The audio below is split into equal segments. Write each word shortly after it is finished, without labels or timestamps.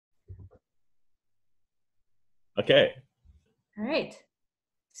Okay. All right.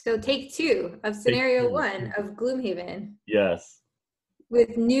 So take 2 of scenario 1 of Gloomhaven. Yes.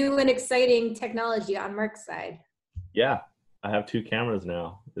 With new and exciting technology on Mark's side. Yeah. I have 2 cameras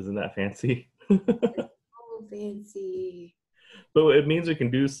now. Isn't that fancy? Oh, fancy. But it means we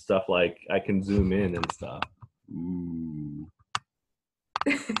can do stuff like I can zoom in and stuff. Ooh.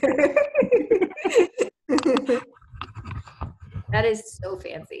 That is so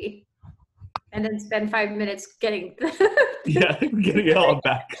fancy. And then spend 5 minutes getting Yeah, getting it all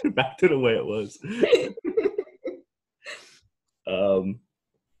back to the way it was.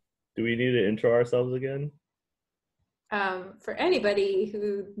 Do we need to intro ourselves again? For anybody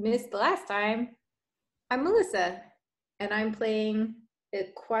who missed the last time, I'm Melissa, and I'm playing a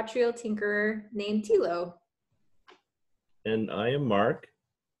quadrille tinkerer named Tilo. And I am Mark.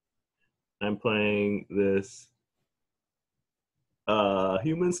 I'm playing this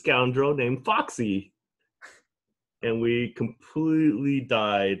human scoundrel named Foxy. And we completely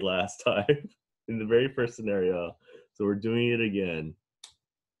died last time in the very first scenario. So we're doing it again.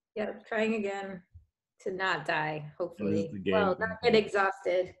 Yep, trying again to not die, hopefully. The game. Well, not get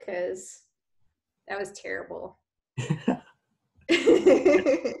exhausted, because that was terrible.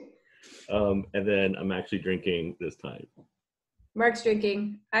 And then I'm actually drinking this time. Mark's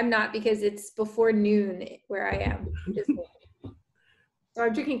drinking. I'm not, because it's before noon where I am. So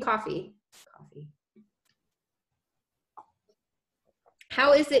I'm drinking coffee.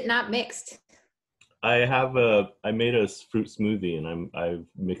 How is it not mixed? I made a fruit smoothie, and I've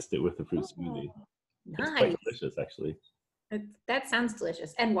mixed it with the fruit smoothie. Nice. It's quite delicious, actually. That sounds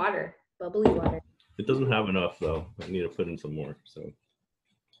delicious. And water, bubbly water. It doesn't have enough, though. I need to put in some more. So,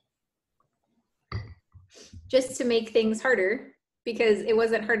 just to make things harder, because it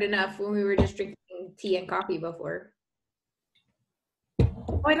wasn't hard enough when we were just drinking tea and coffee before.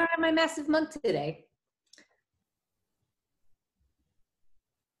 Oh, I don't have my massive mug today.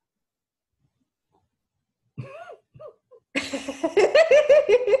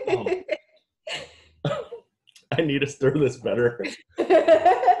 oh. I need to stir this better.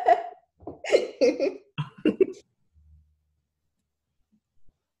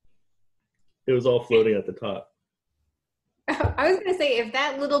 It was all floating at the top. I was going to say, if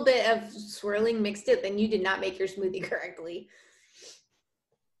that little bit of swirling mixed it, then you did not make your smoothie correctly.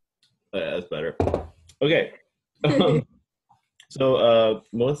 Yeah, that's better. Okay. So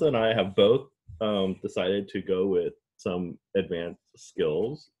Melissa and I have both decided to go with some advanced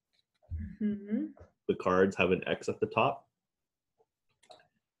skills. Mm-hmm. The cards have an X at the top,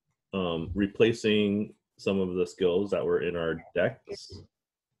 replacing some of the skills that were in our decks.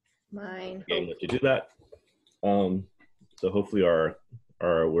 Mine. Game let you do that. So hopefully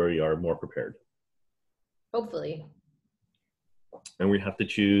we are more prepared. Hopefully. And we have to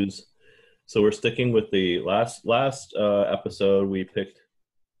choose. So we're sticking with the last episode. We picked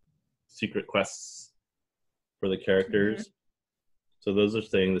secret quests for the characters. Mm-hmm. So those are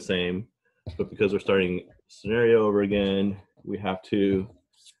staying the same. But because we're starting scenario over again, we have to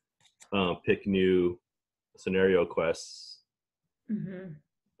pick new scenario quests. Mm-hmm.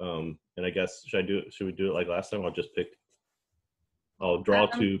 And I guess should we do it like last time? I'll draw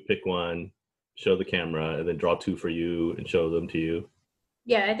 2, pick one, show the camera, and then draw 2 for you and show them to you.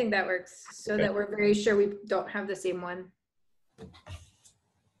 Yeah, I think that works, so that we're very sure we don't have the same one.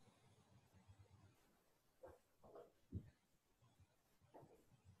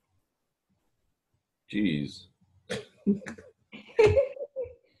 Jeez.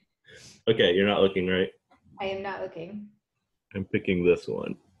 Okay, you're not looking, right? I am not looking. I'm picking this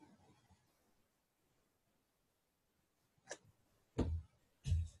one.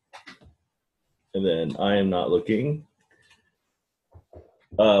 And then I am not looking.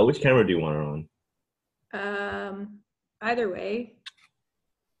 Which camera do you want it on? Either way.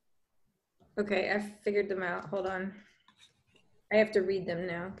 Okay, I figured them out. Hold on. I have to read them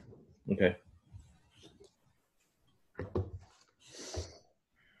now. Okay.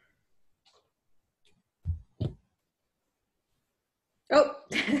 Oh,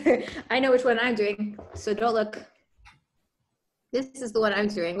 I know which one I'm doing, so don't look. This is the one I'm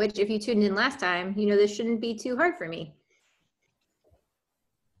doing, which if you tuned in last time, you know this shouldn't be too hard for me.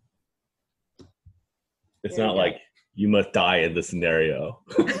 It's not like you must die in the scenario.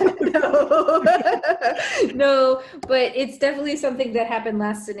 No, but it's definitely something that happened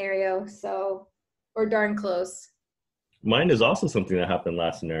last scenario, so, or darn close. Mine is also something that happened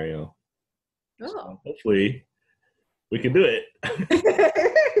last scenario. Oh. So hopefully we can do it.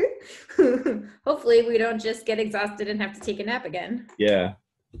 Hopefully we don't just get exhausted and have to take a nap again. Yeah.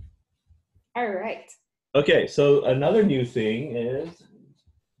 All right. Okay, so another new thing is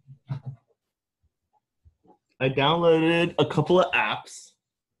I downloaded a couple of apps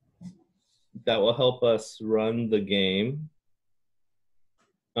that will help us run the game.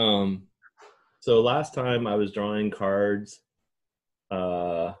 So last time I was drawing cards,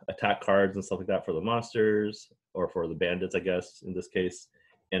 attack cards and stuff like that for the monsters, or for the bandits, I guess, in this case,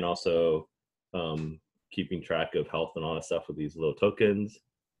 and also keeping track of health and all that stuff with these little tokens.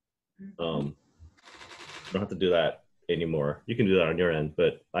 You don't have to do that anymore. You can do that on your end,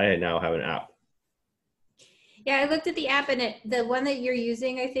 but I now have an app. Yeah, I looked at the app, and the one that you're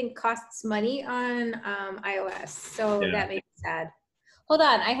using, I think, costs money on iOS. So that makes me sad. Hold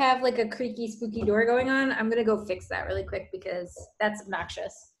on, I have like a creaky, spooky door going on. I'm gonna go fix that really quick because that's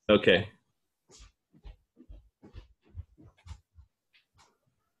obnoxious. Okay.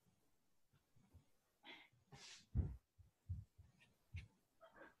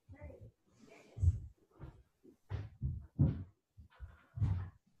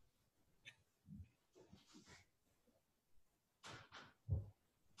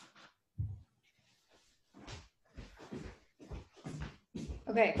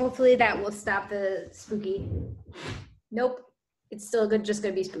 Okay, hopefully that will stop the spooky. Nope, it's still good, just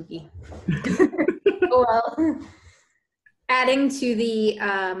gonna be spooky. Oh well. Adding to the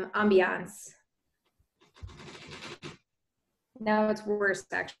ambiance. Now it's worse,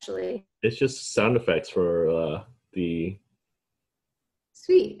 actually. It's just sound effects for the...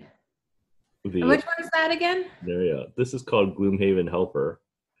 Sweet. And which one is that again? There you go. This is called Gloomhaven Helper.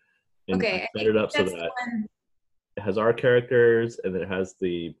 And okay, I set it up so that it has our characters, and then it has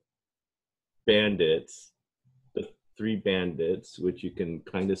the bandits, the 3 bandits, which you can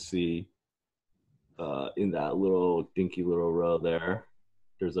kind of see in that little dinky little row there.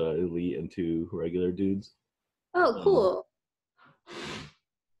 There's a elite and 2 regular dudes. Oh, cool.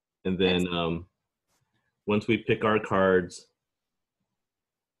 And then once we pick our cards,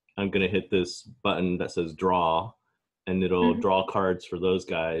 I'm going to hit this button that says draw, and it'll draw cards for those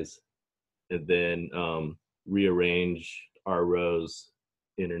guys, and then rearrange our rows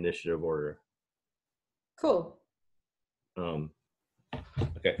in initiative order. Cool.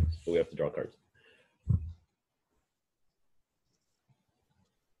 Okay, so we have to draw cards.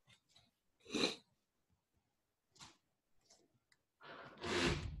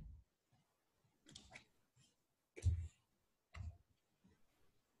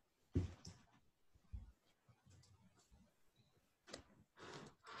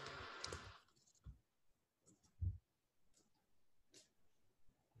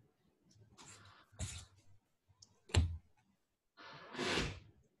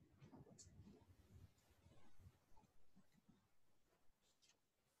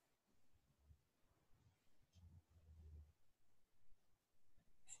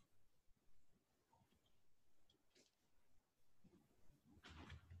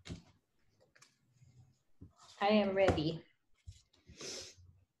 I am ready.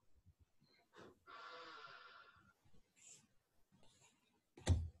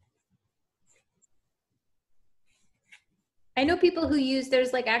 I know people who use,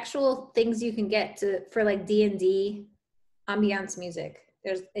 there's like actual things you can get for like D&D ambiance music.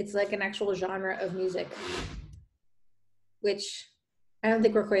 It's like an actual genre of music, which I don't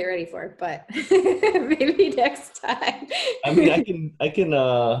think we're quite ready for, but maybe next time. I mean, I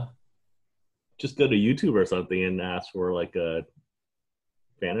can just go to YouTube or something and ask for like a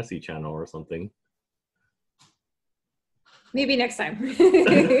fantasy channel or something. Maybe next time.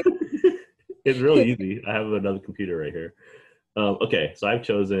 It's really easy. I have another computer right here. Okay, so I've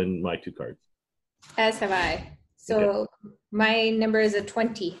chosen my 2 cards. As have I. So my number is a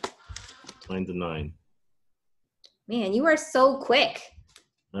 20. Mine's a 9. Man, you are so quick.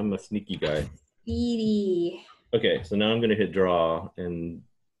 I'm a sneaky guy. Speedy. Okay, so now I'm going to hit draw, and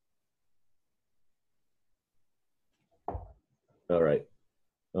all right.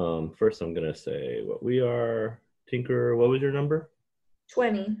 First, I'm going to say what we are. Tinker, what was your number?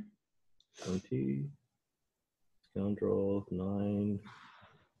 20. 20. Scoundrel, 9.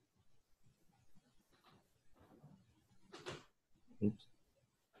 Oops.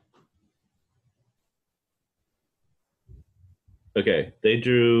 Okay, they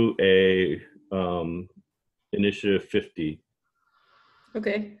drew a initiative 50.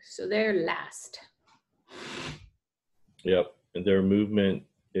 Okay, so they're last. Yep, and their movement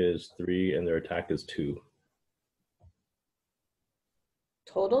is 3 and their attack is 2.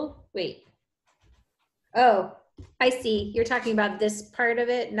 Total? Wait. Oh, I see. You're talking about this part of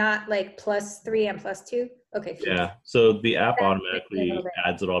it, not like +3 and +2? Okay. Yeah, so the app automatically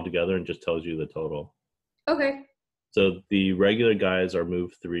adds it all together and just tells you the total. Okay. So the regular guys are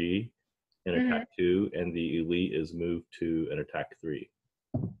move 3 and attack 2, and the elite is move 2 and attack 3.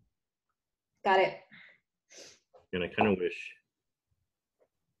 Got it. And I kind of wish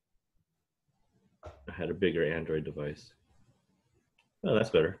I had a bigger Android device. Oh, that's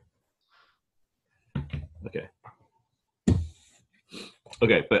better. Okay.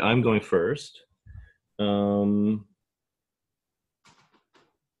 Okay, but I'm going first.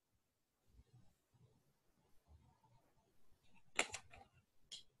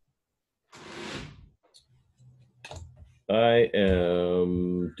 I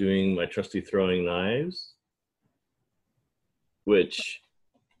am doing my trusty throwing knives, which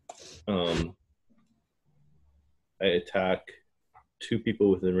I attack 2 people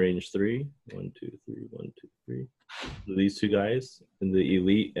within range 3. 1, 2, 3, 1, 2, 3. So these 2 guys, and the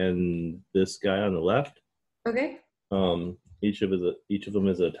elite, and this guy on the left. Okay. Each of them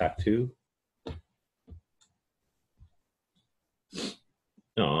is attack 2.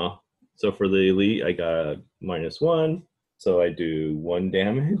 Aw. So for the elite, I got -1. So I do 1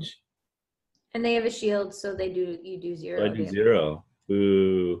 damage. And they have a shield, so you do 0. So I do 0.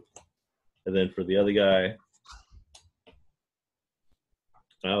 Boo. And then for the other guy,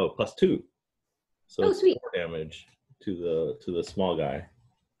 +2. So sweet. 4 damage to the small guy.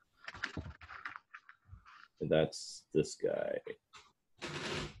 And that's this guy.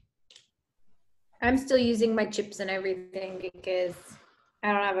 I'm still using my chips and everything because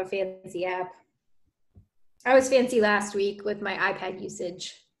I don't have a fancy app. I was fancy last week with my iPad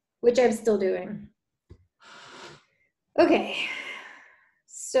usage, which I'm still doing. Okay,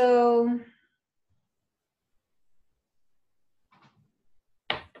 so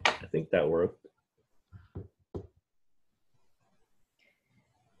I think that worked.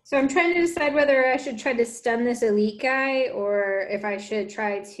 So I'm trying to decide whether I should try to stun this elite guy or if I should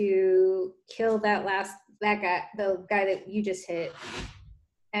try to kill that guy, the guy that you just hit.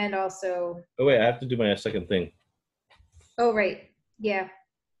 And also... Oh, wait, I have to do my second thing. Oh, right. Yeah.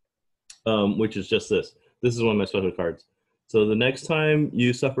 Which is just this. This is one of my special cards. So the next time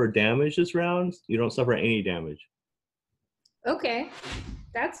you suffer damage this round, you don't suffer any damage. Okay.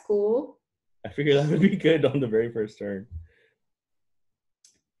 That's cool. I figured that would be good on the very first turn.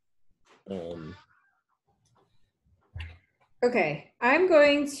 Okay, I'm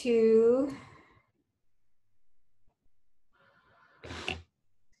going to...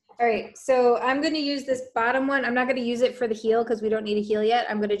 All right, so I'm going to use this bottom one. I'm not going to use it for the heal because we don't need a heal yet.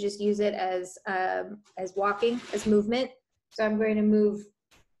 I'm going to just use it as walking, as movement. So I'm going to move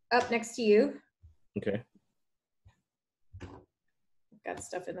up next to you. Okay. Got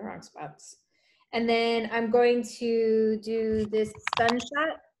stuff in the wrong spots. And then I'm going to do this stun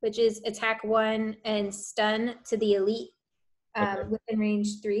shot, which is attack 1 and stun to the elite within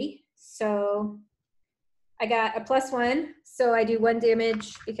range 3. So I got a +1, so I do 1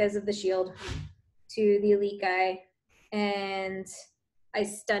 damage because of the shield to the elite guy, and I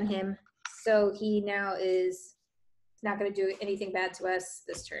stun him. So he now is not going to do anything bad to us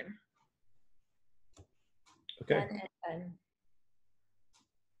this turn. Okay. Stun and stun.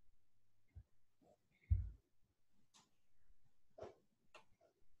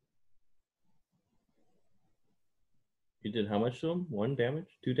 You did how much to him? 1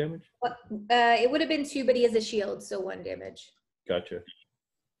 damage? 2 damage? It would have been 2, but he has a shield, so 1 damage. Gotcha.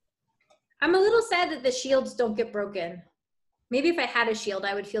 I'm a little sad that the shields don't get broken. Maybe if I had a shield,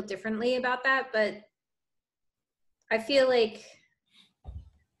 I would feel differently about that, but I feel like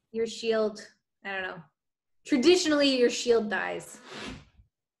your shield, I don't know. Traditionally, your shield dies.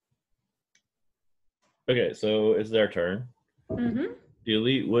 Okay, so it's their turn. Mm-hmm. The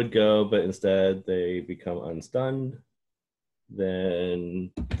elite would go, but instead they become unstunned.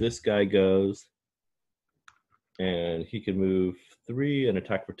 Then this guy goes, and he can move 3 and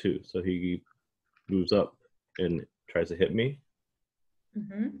attack for 2. So he moves up and tries to hit me.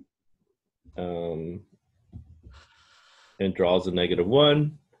 Mm-hmm. And draws a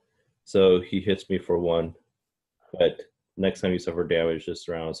 -1. So he hits me for 1. But next time you suffer damage this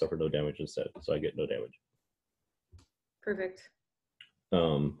round, suffer no damage instead. So I get no damage. Perfect.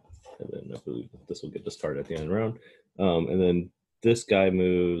 And then I believe this will get discarded at the end of the round. And then this guy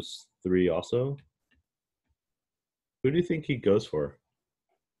moves 3 also. Who do you think he goes for?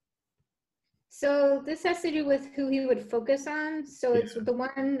 So this has to do with who he would focus on. So it's the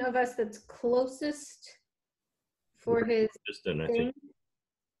one of us that's closest for his Distant, I thing. think.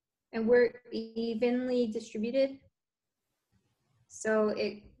 And we're evenly distributed. So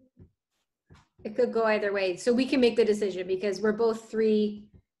it could go either way. So we can make the decision because we're both 3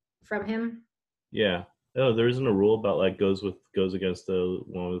 from him. Yeah. Oh, there isn't a rule about like goes against the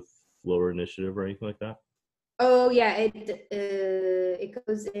one with lower initiative or anything like that? Oh yeah, it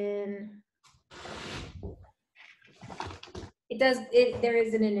goes in. It does. There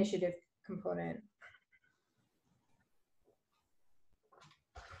is an initiative component.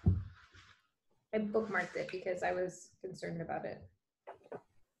 I bookmarked it because I was concerned about it.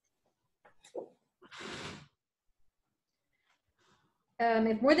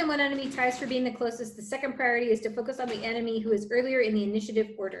 If more than one enemy ties for being the closest, the second priority is to focus on the enemy who is earlier in the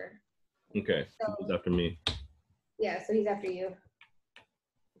initiative order. Okay, so he's after me. Yeah, so he's after you.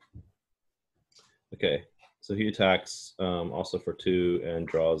 Okay, so he attacks also for 2 and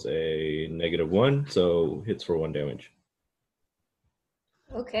draws a -1, so hits for 1 damage.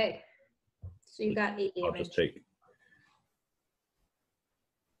 Okay, so you got 8 damage. I'll just take.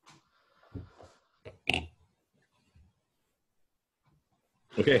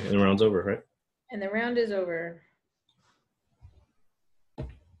 Okay, and the round's over, right? And the round is over.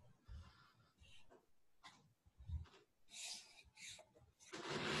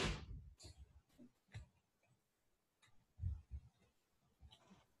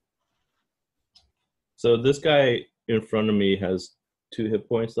 So this guy in front of me has 2 hit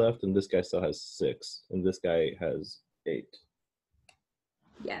points left, and this guy still has 6, and this guy has 8.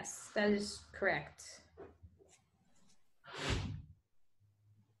 Yes, that is correct.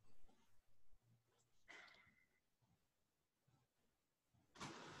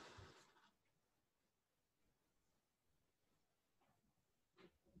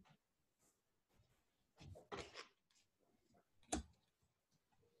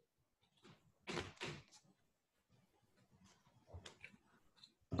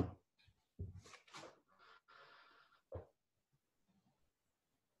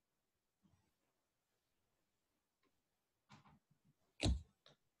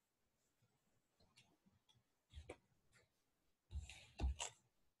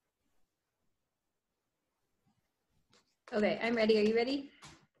 Okay, I'm ready. Are you ready?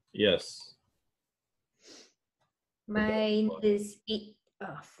 Yes. Mine is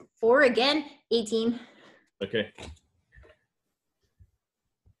 4 again, 18. Okay.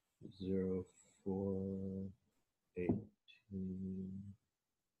 0, 4, 18.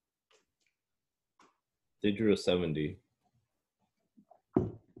 They drew a 70.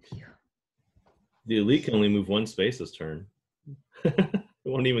 The elite can only move 1 space this turn. It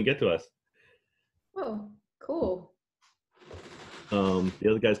won't even get to us. Oh, cool. The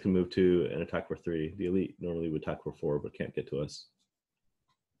other guys can move 2 and attack for 3. The elite normally would attack for 4, but can't get to us.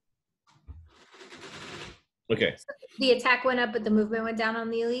 Okay. So the attack went up, but the movement went down on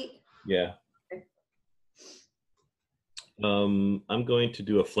the elite? Yeah. Okay. I'm going to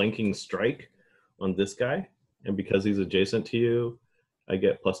do a flanking strike on this guy, and because he's adjacent to you, I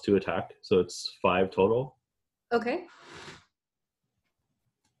get +2 attack, so it's 5 total. Okay.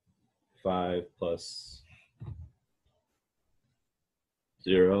 5 plus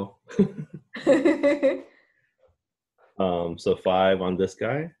 0. So 5 on this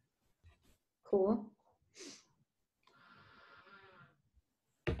guy. Cool.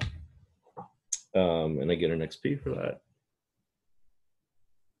 And I get an XP for that.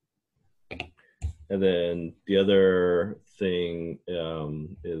 And then the other thing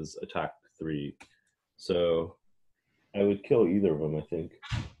is attack 3. So I would kill either of them, I think.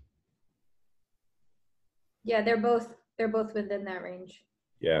 Yeah, they're both within that range.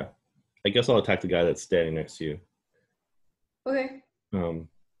 Yeah. I guess I'll attack the guy that's standing next to you. Okay. So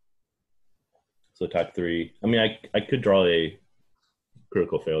attack 3. I mean, I could draw a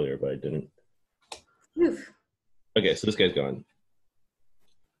critical failure, but I didn't. Oof. Okay, so this guy's gone.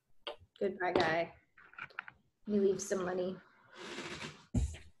 Goodbye, guy. You leave some money.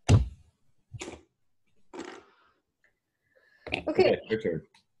 Okay. Your turn.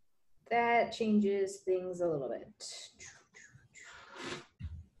 That changes things a little bit.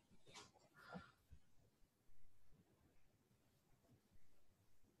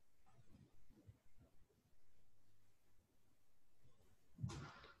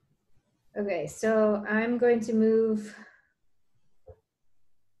 Okay, so I'm going to move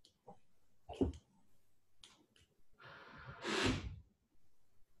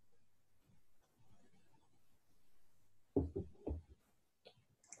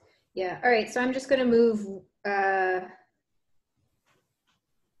yeah, all right, so I'm just gonna move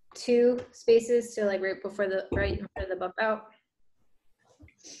 2 spaces to like right in front of the bump out.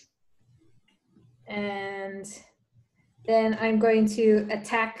 And then I'm going to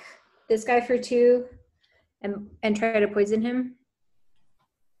attack this guy for 2 and try to poison him.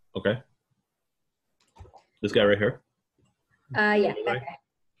 Okay. This guy right here? Yeah, that guy.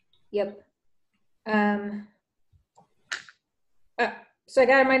 Yep. So I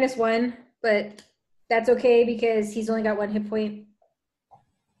got a -1, but that's okay because he's only got 1 hit point,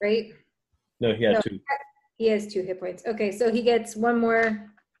 right? No, he had 2. He has 2 hit points. Okay, so he gets 1 more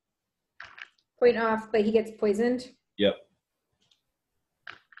point off, but he gets poisoned. Yep.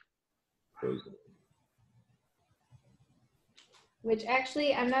 Poison. Which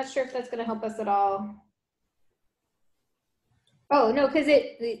actually, I'm not sure if that's going to help us at all. Oh, no, because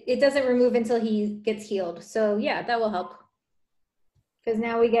it doesn't remove until he gets healed. So yeah, that will help. Because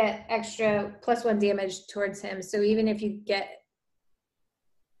now we get extra +1 damage towards him. So even if you get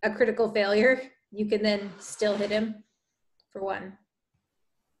a critical failure, you can then still hit him for 1.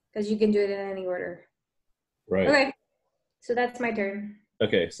 Because you can do it in any order. Right. Okay, so that's my turn.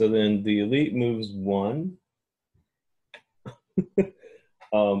 Okay, so then the elite moves 1.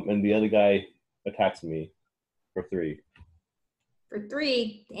 And the other guy attacks me for 3. For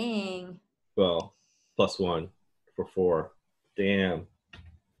 3, dang. Well, +1 for 4. Damn.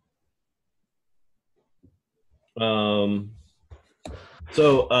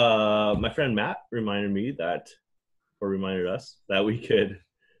 So my friend Matt reminded us that we could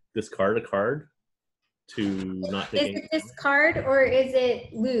discard a card to not take Is it discard or is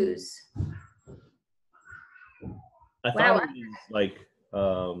it lose? I thought it was like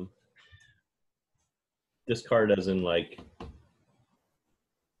discard as in like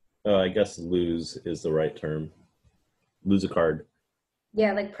I guess lose is the right term. Lose a card.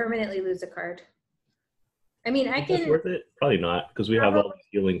 Yeah, like permanently lose a card. I mean, I can. Is worth it? Probably not, because we have all these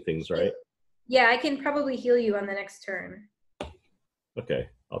healing things, right? Yeah, I can probably heal you on the next turn. Okay,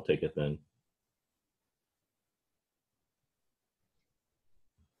 I'll take it then.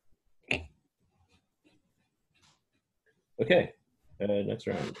 Okay, next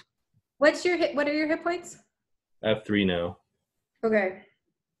round. What are your hit points? I have 3 now. Okay.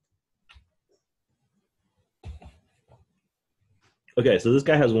 Okay, so this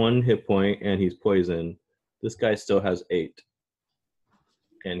guy has 1 hit point and he's poisoned. This guy still has 8.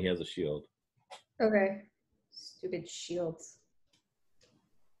 And he has a shield. Okay. Stupid shields.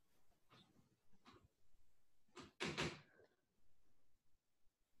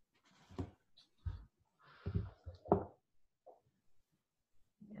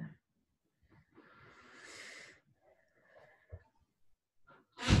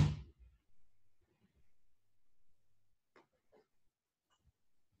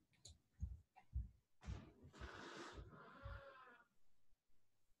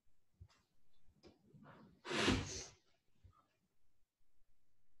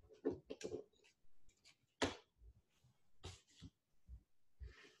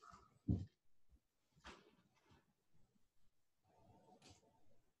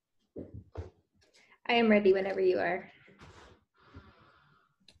 I am ready whenever you are.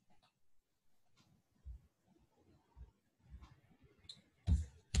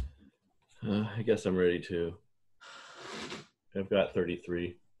 I guess I'm ready too. I've got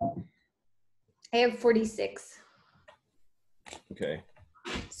 33. I have 46. Okay.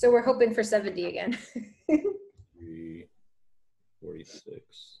 So we're hoping for 70 again. 3,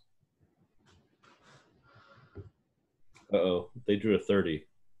 46. Uh-oh, they drew a 30.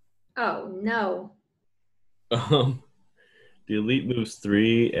 Oh, no. The elite moves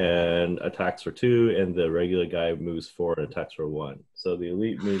 3 and attacks for 2, and the regular guy moves 4 and attacks for 1. So the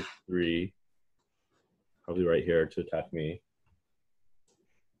elite moves 3, probably right here, to attack me.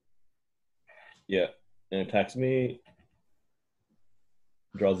 Yeah, and attacks me.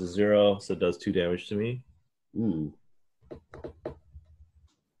 Draws a 0, so it does 2 damage to me. Ooh.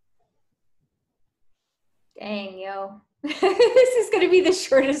 Dang, yo. This is going to be the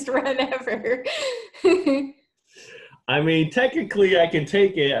shortest run ever. I mean, technically, I can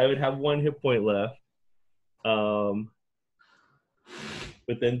take it. I would have 1 hit point left. But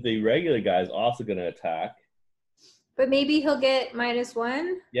then the regular guy is also going to attack. But maybe he'll get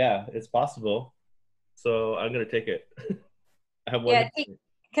 -1? Yeah, it's possible. So I'm going to take it. I have 1. Yeah,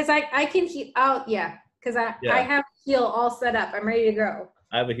 because I can heal. Oh, yeah. Because I have heal all set up. I'm ready to go.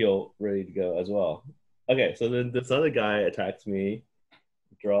 I have a heal ready to go as well. Okay, so then this other guy attacks me,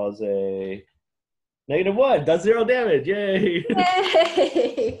 draws a -1, does 0 damage. Yay!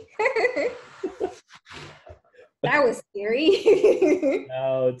 Yay! That was scary.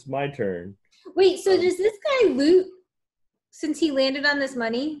 Now it's my turn. Wait, so does this guy loot since he landed on this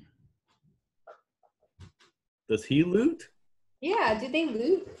money? Does he loot? Yeah, do they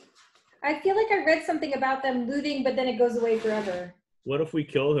loot? I feel like I read something about them looting, but then it goes away forever. What if we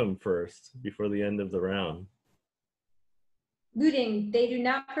kill him first before the end of the round? Looting. They do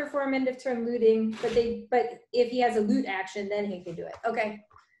not perform end of turn looting, but if he has a loot action, then he can do it. Okay.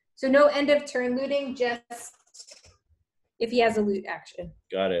 So no end of turn looting, just if he has a loot action.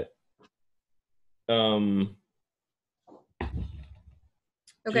 Got it.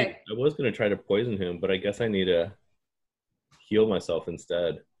 Okay. Gee, I was gonna try to poison him, but I guess I need to heal myself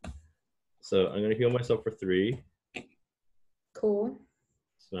instead. So I'm gonna heal myself for 3. Cool.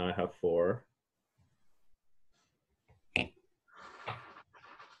 So now I have 4.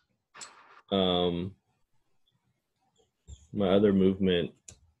 My other movement,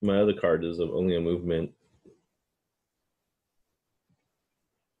 my other card is only a movement.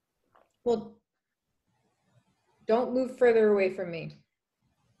 Well, don't move further away from me.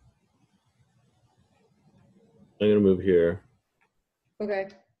 I'm gonna move here. Okay.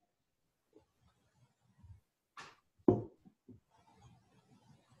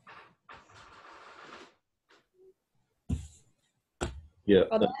 Yeah,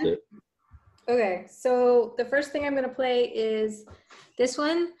 that's it. Okay, so the first thing I'm going to play is this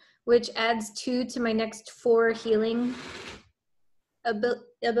one, which adds 2 to my next 4 healing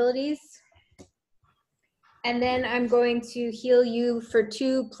abilities. And then I'm going to heal you for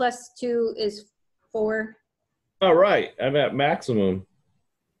 2 plus 2 is 4. All right, I'm at maximum.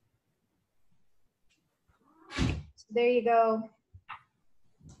 So there you go.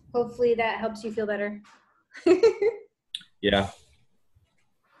 Hopefully that helps you feel better. Yeah.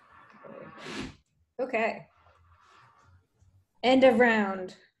 Okay. End of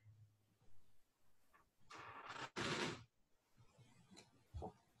round.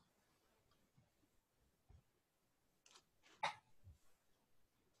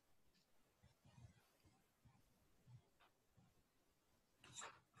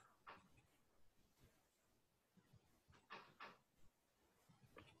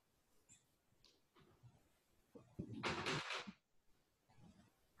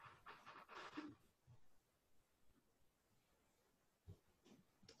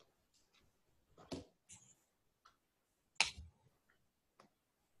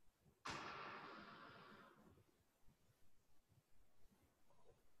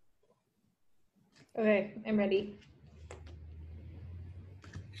 Okay, I'm ready.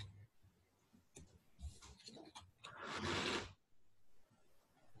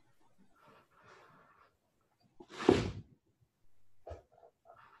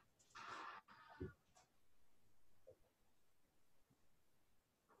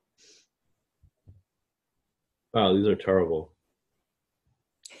 Wow, these are terrible.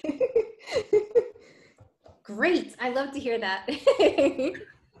 Great, I love to hear that.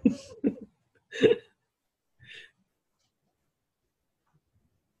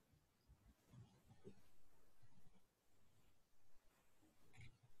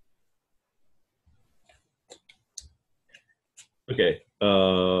 Okay,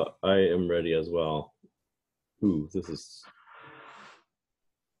 I am ready as well. Ooh, this is...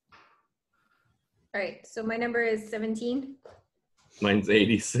 All right, so my number is 17. Mine's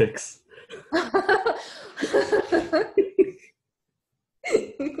 86.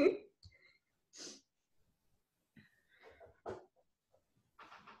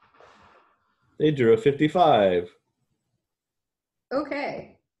 They drew a 55.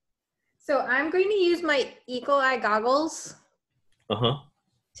 Okay. So I'm going to use my eagle eye goggles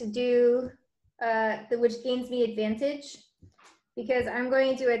to do, which gains me advantage, because I'm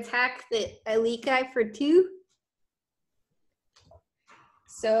going to attack the elite guy for 2.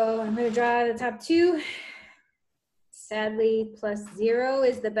 So I'm going to draw the top 2. Sadly, +0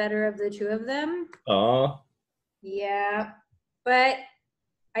 is the better of the 2 of them. Yeah, but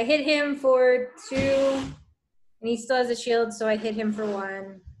I hit him for 2, and he still has a shield, so I hit him for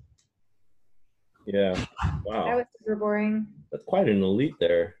 1. Yeah. Wow. That was super boring. That's quite an elite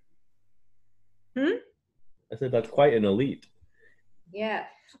there. I said that's quite an elite. Yeah.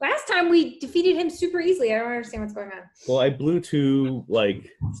 Last time we defeated him super easily. I don't understand what's going on. Well, I blew 2 like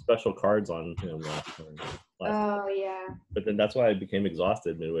special cards on him last time. Yeah. But then that's why I became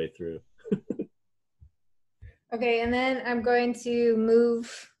exhausted midway through. Okay, and then I'm going to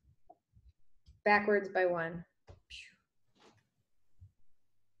move backwards by 1.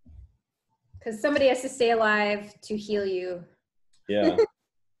 Because somebody has to stay alive to heal you. Yeah.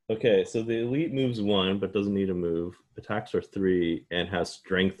 Okay, so the elite moves 1 but doesn't need to move. Attacks are 3 and has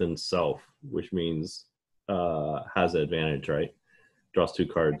strength and self, which means has an advantage, right? Draws 2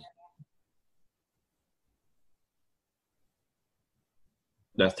 cards.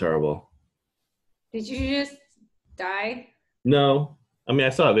 That's terrible. Did you just die? No. I mean, I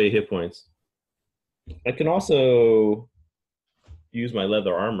still have 8 hit points. I can also use my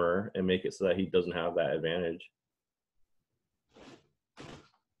leather armor and make it so that he doesn't have that advantage.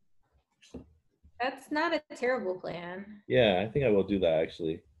 That's not a terrible plan. Yeah, I think I will do that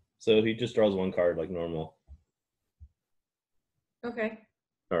actually. So he just draws 1 card like normal. Okay.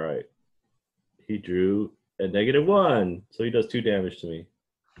 All right. He drew a -1, so he does 2 damage to me.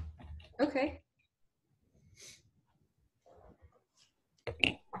 Okay.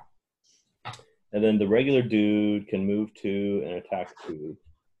 And then the regular dude can move 2 and attack 2.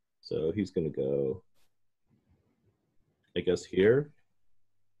 So he's going to go, I guess, here.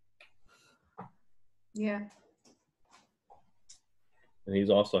 Yeah. And he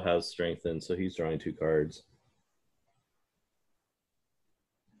also has strengthened, so he's drawing 2 cards.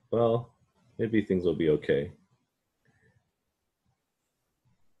 Well, maybe things will be okay.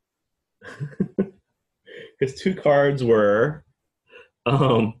 His 2 cards were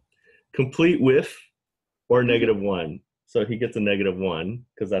complete whiff or -1. So he gets a -1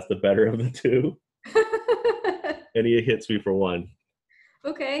 because that's the better of the 2. And he hits me for 1.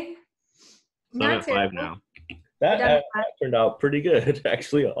 Okay. So I'm at 5 now. That turned out pretty good,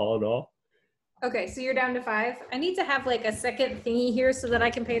 actually, all in all. Okay, so you're down to 5. I need to have like a second thingy here so that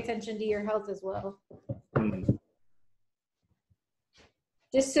I can pay attention to your health as well.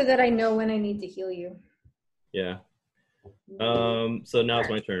 Just so that I know when I need to heal you. Yeah. So now it's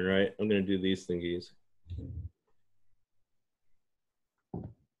my turn, right? I'm gonna do these thingies.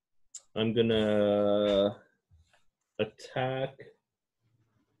 I'm gonna attack.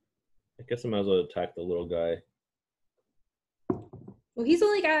 I guess I might as well attack the little guy. Well, he's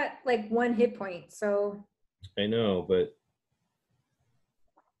only got like 1 hit point, so. I know, but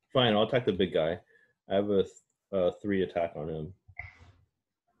fine. I'll attack the big guy. I have a 3 attack on him.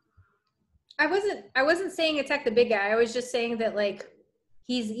 I wasn't saying attack the big guy. I was just saying that like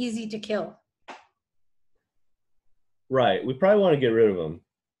he's easy to kill. Right. We probably want to get rid of him.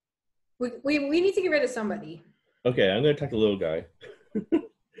 We need to get rid of somebody. Okay, I'm gonna attack the little guy.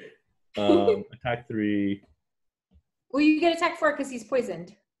 Attack 3. Well, you get attack 4 because he's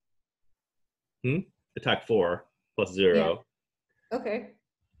poisoned. Attack 4 plus 0. Yeah. Okay.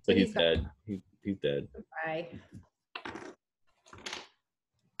 So he's dead. He's dead. Bye.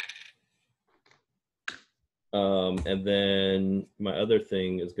 And then my other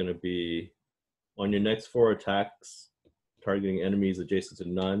thing is going to be on your next 4 attacks, targeting enemies adjacent to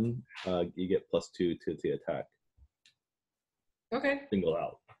none, you get +2 to the attack. Okay. Single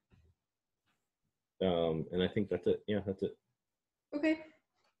out. And I think that's it. Yeah, that's it. Okay.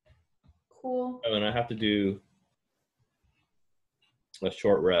 Cool. Oh, and I have to do a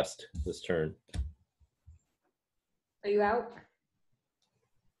short rest this turn. Are you out?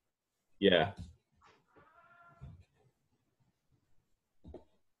 Yeah.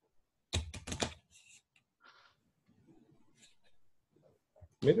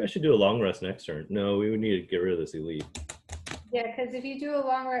 Maybe I should do a long rest next turn. No, we would need to get rid of this elite. Yeah, because if you do a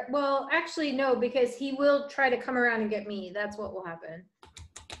long rest, well, actually no, because he will try to come around and get me. That's what will happen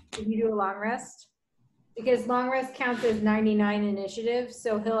if you do a long rest. Because long rest counts as 99 initiative,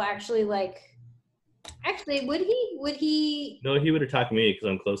 so he'll actually like. Actually, would he? No, he would attack me because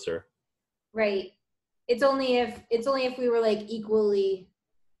I'm closer. Right. It's only if we were like equally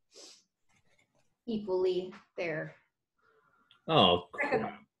there. Oh,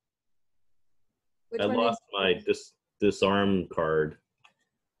 crap. I lost my disarm card.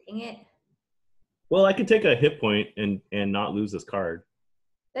 Dang it. Well, I could take a hit point and not lose this card.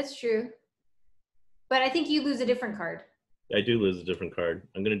 That's true. But I think you lose a different card. I do lose a different card.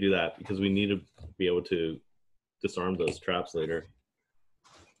 I'm going to do that because we need to be able to disarm those traps later.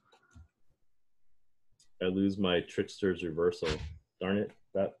 I lose my Trickster's Reversal. Darn it.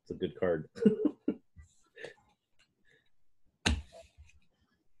 That's a good card.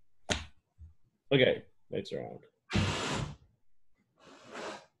 Okay, next round.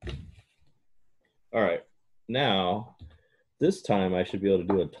 All right, now this time I should be able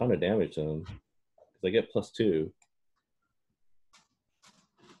to do a ton of damage to him because I get +2.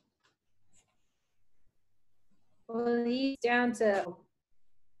 Well, he's down to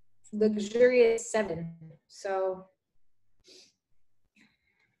luxurious 7, so.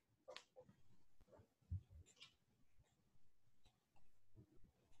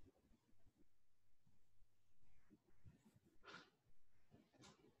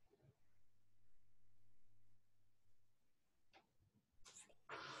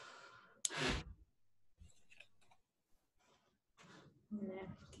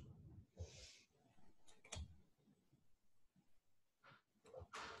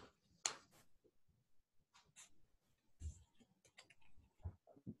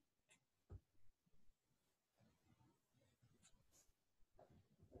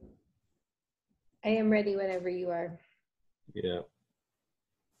 I am ready whenever you are. Yeah.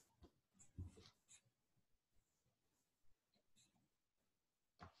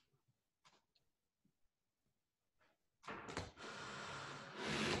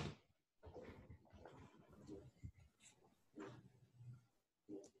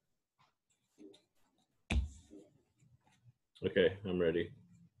 Okay, I'm ready.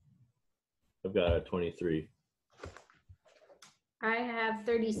 I've got a 23. I have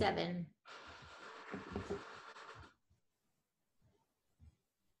 37.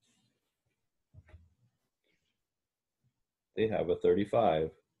 They have a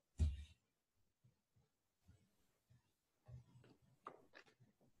 35.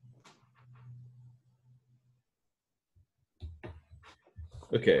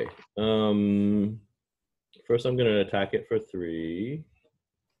 Okay. First I'm gonna attack it for 3.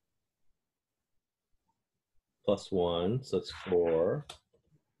 +1, so that's 4.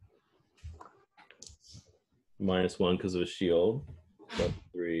 -1 because of a shield. That's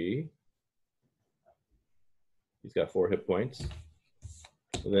 3. He's got 4 hit points.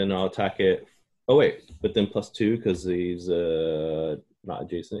 And then I'll attack it. Oh wait, but then +2 because he's not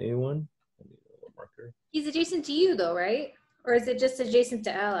adjacent to anyone. I need a little marker. He's adjacent to you though, right? Or is it just adjacent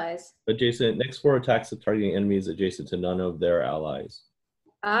to allies? Adjacent. Next 4 attacks of targeting enemies adjacent to none of their allies.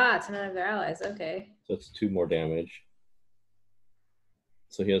 Ah, to none of their allies. Okay. So that's 2 more damage.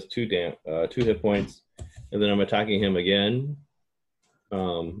 So he has 2 hit points, and then I'm attacking him again.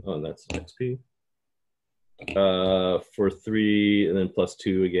 Oh, that's XP. For 3, and then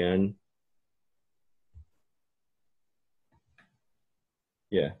 +2 again.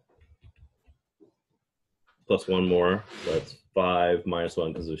 Yeah. +1 more. That's 5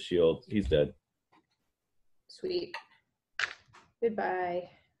 -1 because of shield. He's dead. Sweet. Goodbye.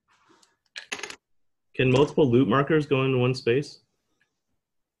 Can multiple loot markers go into one space?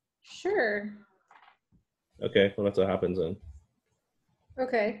 Sure. Okay, well that's what happens then.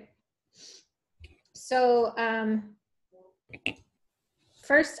 Okay. So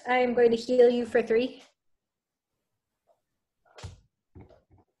first I'm going to heal you for 3.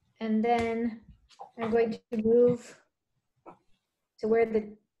 And then I'm going to move to where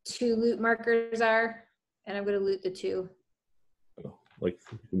the 2 loot markers are, and I'm going to loot the 2. Oh, like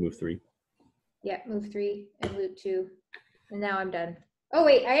you can move 3. Yeah, move 3 and loot 2. And now I'm done. Oh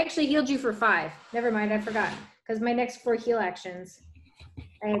wait, I actually healed you for 5. Never mind, I forgot. Because my next 4 heal actions.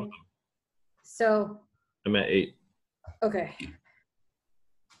 So I'm at 8. okay.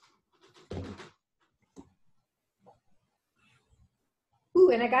 Ooh,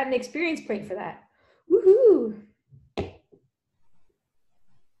 and I got an experience point for that. Woohoo!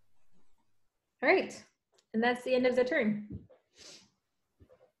 All right, and that's the end of the turn.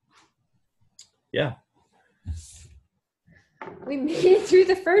 Yeah. We made it through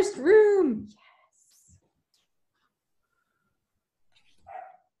the first room. Yes.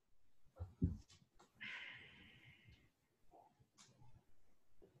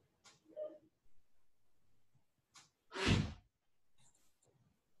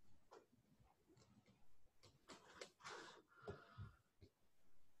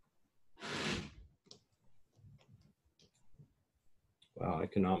 Wow, I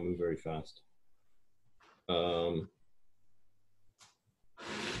cannot move very fast.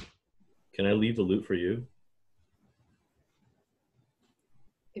 Can I leave the loot for you?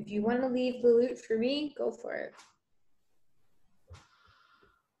 If you want to leave the loot for me, go for it.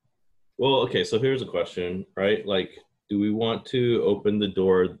 Well, okay, so here's a question, right? Like, do we want to open the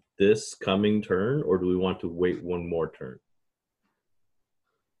door this coming turn, or do we want to wait one more turn?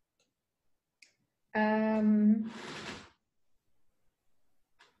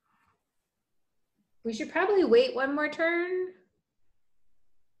 We should probably wait one more turn.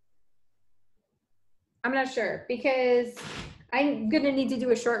 I'm not sure because I'm gonna need to do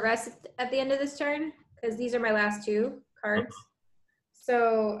a short rest at the end of this turn because these are my last 2 cards.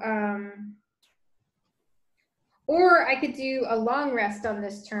 So, or I could do a long rest on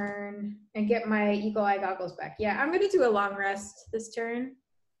this turn and get my eagle eye goggles back. Yeah, I'm gonna do a long rest this turn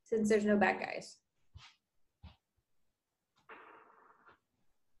since there's no bad guys.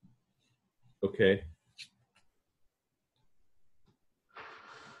 Okay.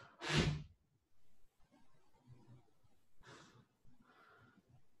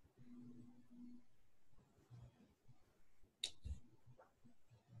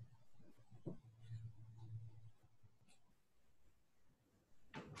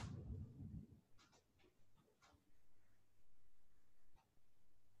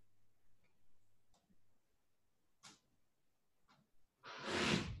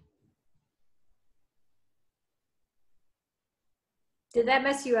 Did that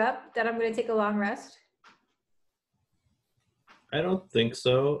mess you up that I'm gonna take a long rest? I don't think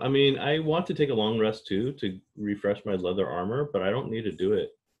so. I mean, I want to take a long rest too to refresh my leather armor, but I don't need to do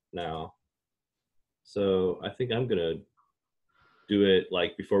it now. So I think I'm gonna do it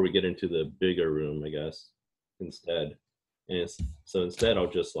like before we get into the bigger room, I guess, instead. And so instead I'll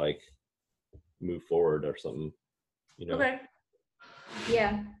just like move forward or something, you know. Okay.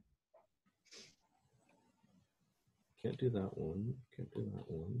 Yeah. Can't do that one. Can't do that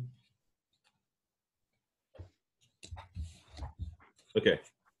one. Okay.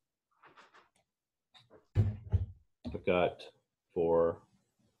 I've got 4.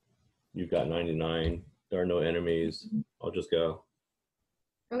 You've got 99. There are no enemies. I'll just go.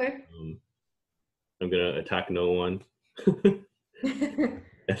 Okay. I'm gonna attack no one.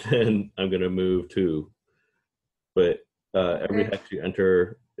 And then I'm gonna move 2. But every hex you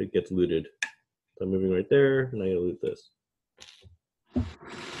enter, it gets looted. So I'm moving right there, and I gotta loot this.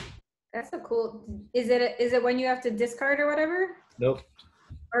 That's so cool. Is it when you have to discard or whatever? Nope.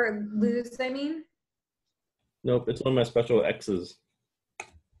 Or lose, I mean? Nope, it's one of my special X's.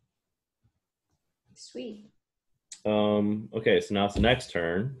 Sweet. Okay, so now it's the next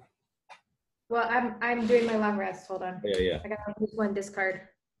turn. Well, I'm doing my long rest. Hold on. Yeah. I gotta lose 1 discard.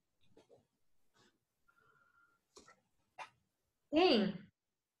 Dang.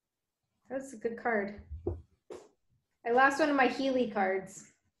 That's a good card. I lost one of my Healy cards.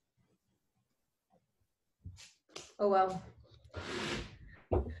 Oh well.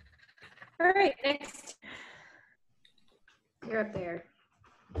 All right, next. You're up there.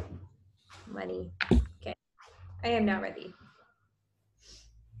 Money. Okay. I am not ready.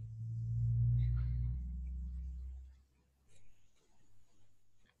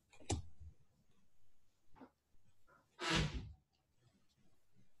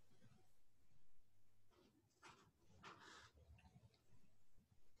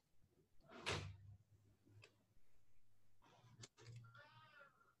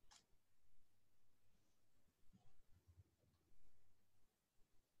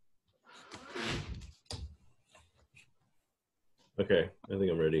 Okay, I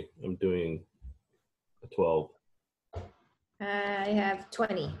think I'm ready. I'm doing a 12. I have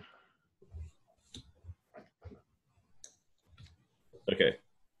 20. Okay,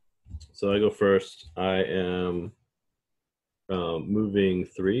 so I go first. I am moving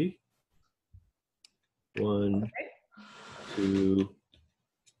 3. 1, 2.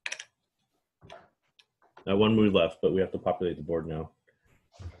 Now 1 move left, but we have to populate the board now.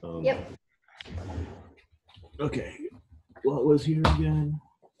 Yep. Okay, what was here again?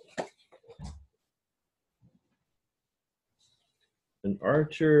 An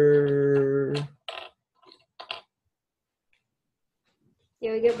archer.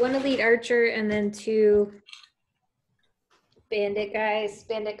 Yeah, we get 1 elite archer and then 2 bandit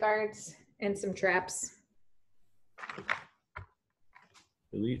guards, and some traps.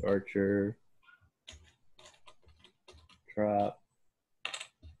 Elite archer. Trap.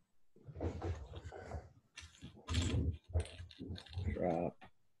 Trap.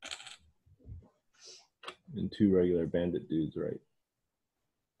 And 2 regular bandit dudes, right?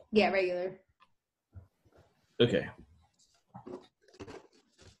 Yeah, regular. Okay.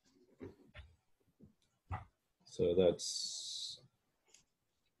 So that's,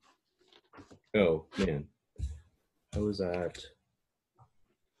 oh man, I was at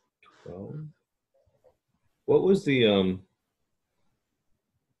 12. What was the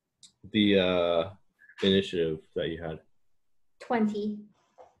initiative that you had? 20.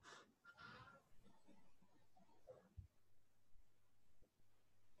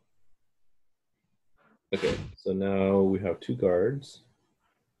 Okay, so now we have 2 guards,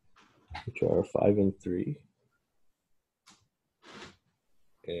 which are 5 and 3,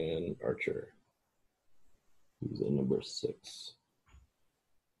 and archer, who's at number 6.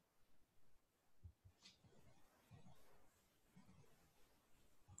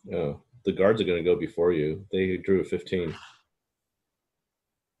 Oh, the guards are going to go before you. They drew a 15.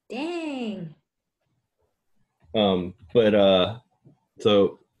 Dang.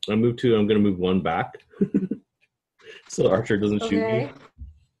 So I move 2. I'm going to move 1 back, so Archer doesn't shoot me.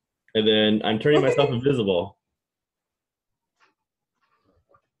 And then I'm turning myself invisible.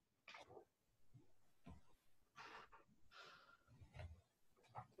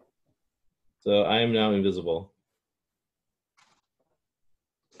 So I am now invisible.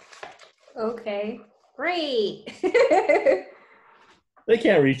 Okay, great. They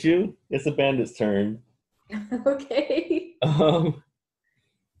can't reach you. It's the bandit's turn. Okay.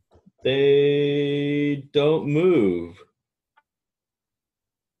 They don't move.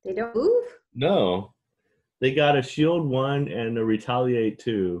 They don't move? No. They got a shield 1 and a retaliate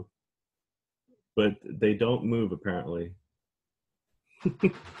 2. But they don't move, apparently.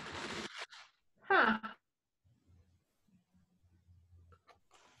 Huh.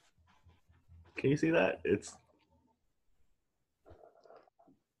 Can you see that?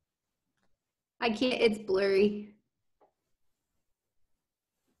 I can't, it's blurry.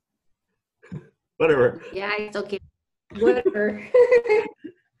 Whatever. Yeah, I still can't. Whatever.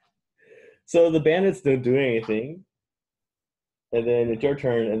 So the bandits don't do anything. And then it's your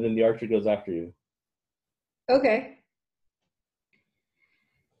turn, and then the archer goes after you. Okay.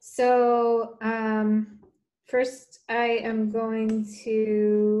 So First, I am going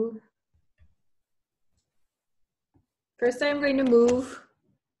to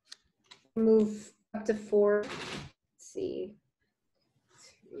move up to 4. Let's see.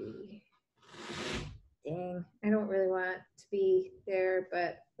 3. Dang, I don't really want to be there,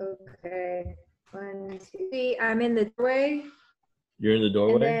 but okay. 1, 2, 3. I'm in the doorway. You're in the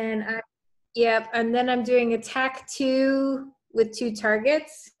doorway? And then yep, and then I'm doing attack 2 with 2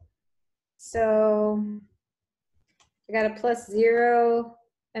 targets. So I got a +0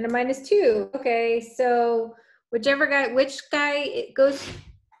 and a -2. Okay, so which guy it goes,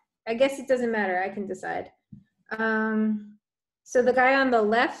 I guess it doesn't matter, I can decide. So the guy on the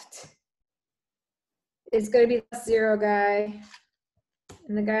left is going to be the +0 guy,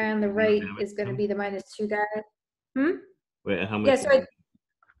 and the guy on the right is going to be the -2 guy. Wait, how much? Yeah, so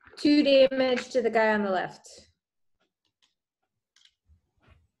 2 damage to the guy on the left.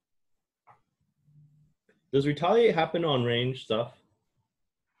 Does retaliate happen on range stuff?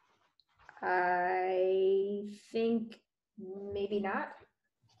 I think maybe not.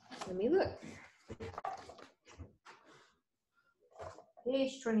 Let me look.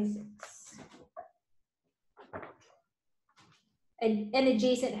 Page 26. An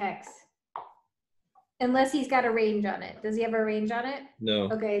adjacent hex. Unless he's got a range on it. Does he have a range on it? No.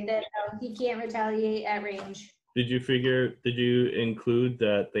 Okay, then he can't retaliate at range. Did you include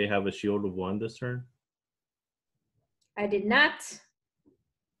that they have a shield of 1 this turn? I did not.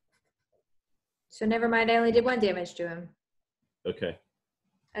 So never mind, I only did 1 damage to him. Okay.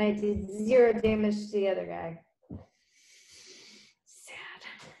 And I did 0 damage to the other guy. Sad.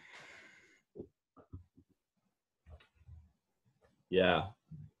 Yeah.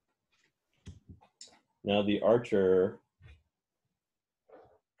 Now the archer,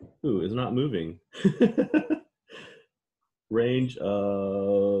 is not moving. Range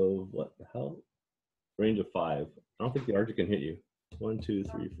of, what the hell? Range of 5. I don't think the archer can hit you. 1, 2,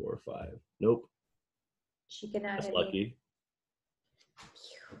 3, 4, 5. Nope. She cannot That's hit lucky.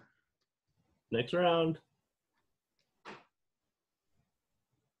 me. Next round.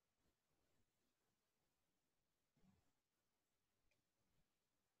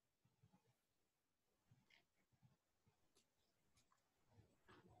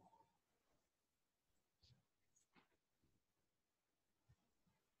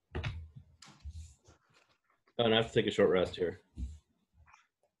 Oh, and I have to take a short rest here.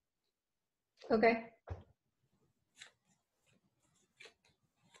 Okay.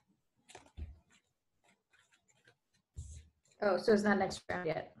 Oh, so it's not next round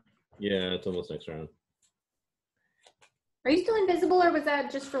yet. Yeah, it's almost next round. Are you still invisible, or was that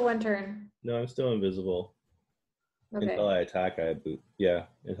just for 1 turn? No, I'm still invisible. Okay. Until I attack,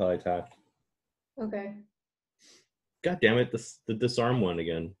 until I attack. Okay. God damn it, the disarm one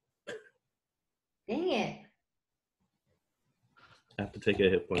again. Dang it. I have to take a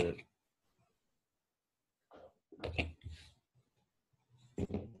hit point.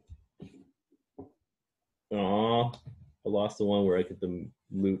 Aw, I lost the one where I get the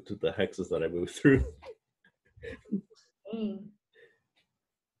loot to the hexes that I moved through. Dang.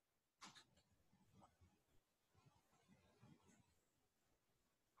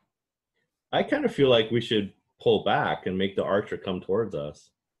 I kind of feel like we should pull back and make the archer come towards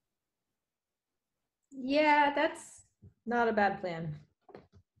us. Yeah, that's not a bad plan.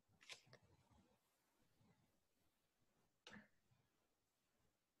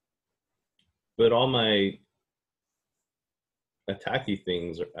 But all my attacky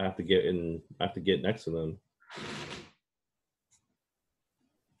things, I have to get next to them.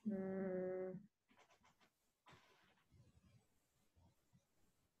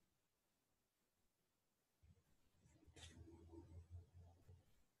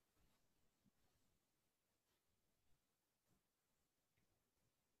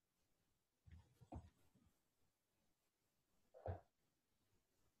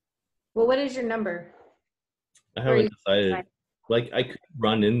 Well, what is your number? I haven't decided. Like, I could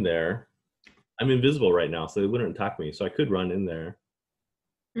run in there. I'm invisible right now, so they wouldn't attack me. So I could run in there.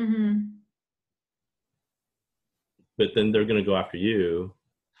 Mm-hmm. But then they're going to go after you,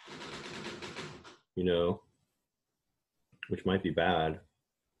 which might be bad.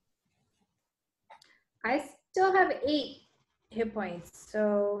 I still have 8 hit points,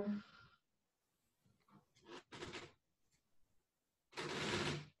 so...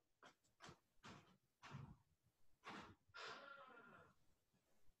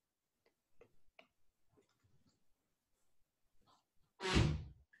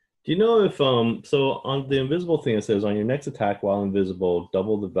 Do you know if, so on the invisible thing, it says on your next attack while invisible,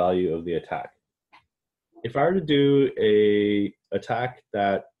 double the value of the attack. If I were to do a attack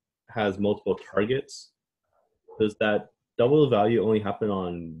that has multiple targets, Does that double the value only happen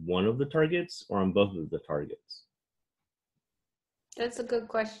on one of the targets or on both of the targets? That's a good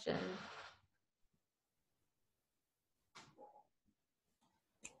question.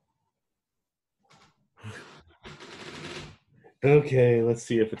 Okay, let's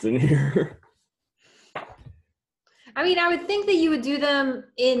see if it's in here. I mean, I would think that you would do them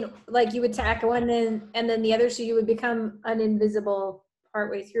in, like, you would tack one and then the other, so you would become uninvisible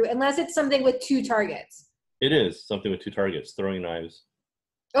partway through, unless it's something with 2 targets. It is something with 2 targets, throwing knives.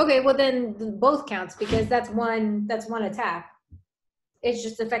 Okay, well then both counts because that's one attack. It's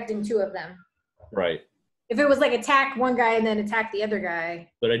just affecting 2 of them. Right. If it was like attack one guy and then attack the other guy.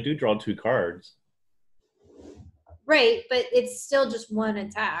 But I do draw 2 cards. Right, but it's still just one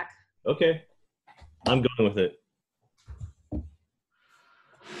attack. Okay, I'm going with it.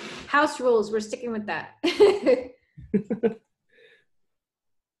 House rules, we're sticking with that.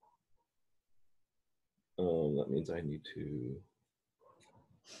 That means I need to...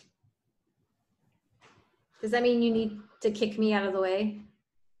 Does that mean you need to kick me out of the way?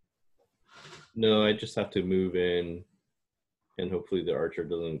 No, I just have to move in and hopefully the archer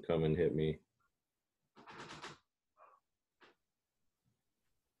doesn't come and hit me.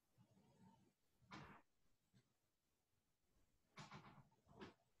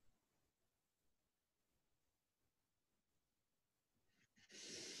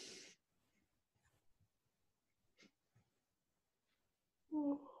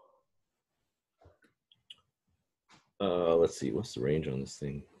 Let's see, what's the range on this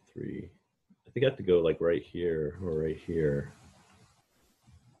thing? 3. I think I have to go like right here or right here.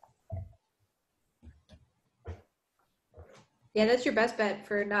 Yeah, that's your best bet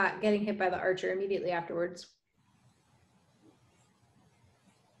for not getting hit by the archer immediately afterwards.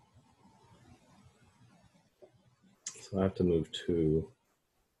 So I have to move 2.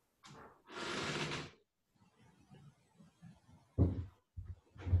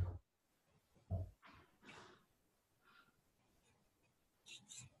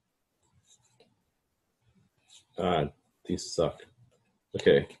 These suck.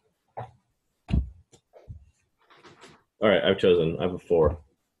 Okay. All right, I've chosen. I have a 4.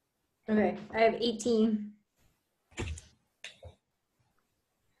 Okay, I have 18.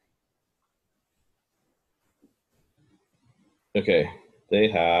 Okay, they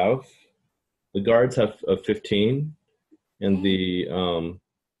have, the guards have a 15 and the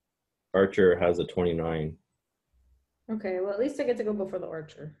archer has a 29. Okay, well, at least I get to go before the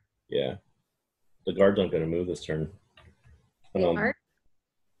archer. Yeah. The guards aren't going to move this turn. They aren't?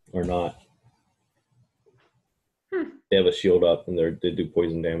 Or not. They have a shield up and they do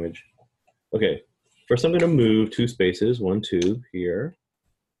poison damage. Okay. First, I'm going to move 2 spaces. 1, 2 here.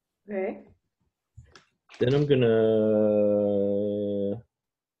 Okay. Then I'm going to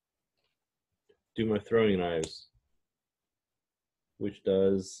do my throwing knives, which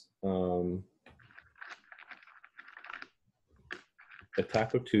does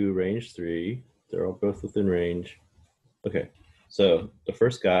attack of 2, range 3. They're all both within range. Okay. So the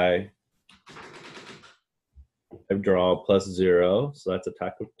first guy, I draw +0, so that's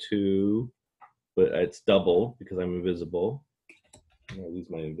attack of 2, but it's double because I'm invisible. I'm gonna lose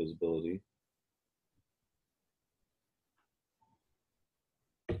my invisibility.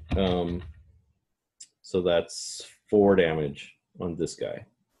 So that's 4 damage on this guy.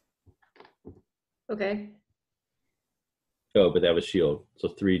 Okay. Oh, but they have a shield, so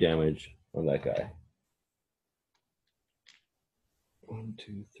 3 damage on that guy. 1,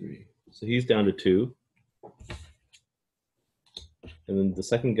 2, 3. So he's down to 2. And then the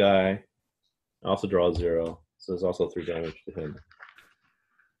second guy also draws 0, so there's also 3 damage to him.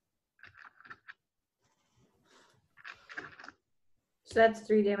 So that's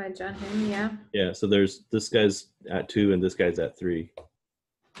 3 damage on him, yeah. Yeah, so there's this guy's at 2 and this guy's at 3.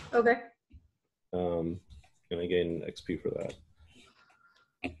 Okay. And I gain XP for that.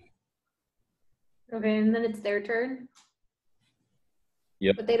 Okay, and then it's their turn?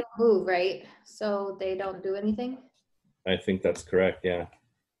 Yep. But they don't move, right? So they don't do anything? I think that's correct, yeah.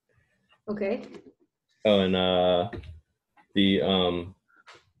 Okay. Oh, and the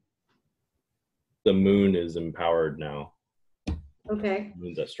moon is empowered now. Okay. The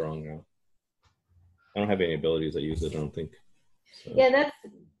moon's that strong now. I don't have any abilities that use it, I don't think. So. Yeah, that's...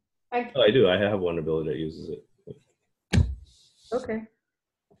 Oh, I do. I have one ability that uses it. Okay.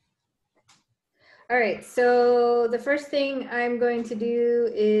 All right, so the first thing I'm going to do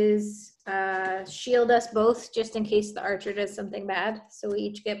is shield us both just in case the archer does something bad. So we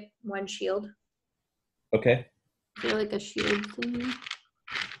each get 1 shield. Okay. I feel like a shield thing.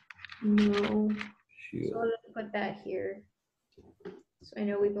 No. Shield. So I'll just put that here. So I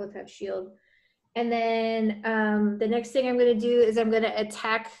know we both have shield. And then the next thing I'm going to do is I'm going to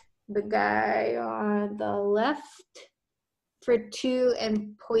attack the guy on the left for 2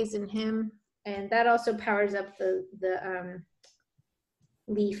 and poison him. And that also powers up the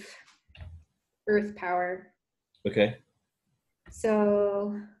leaf earth power. Okay.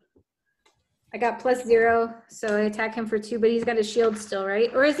 So I got +0, so I attack him for 2, but he's got a shield still, right?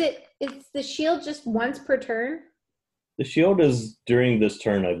 Or is it's the shield just once per turn? The shield is during this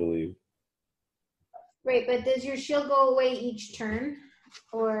turn, I believe. Right, but does your shield go away each turn?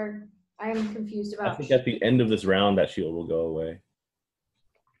 Or I'm confused about. I think at the end of this round, that shield will go away.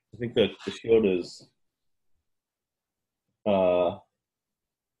 I think the shield is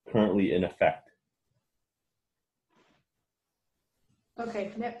currently in effect.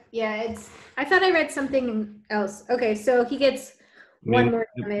 Okay, yeah, I thought I read something else. Okay, so he gets one more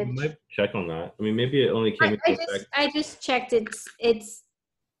damage. We might check on that. I mean, maybe it only came into effect. I just checked.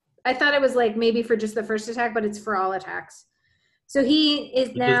 I thought it was like maybe for just the first attack, but it's for all attacks. So he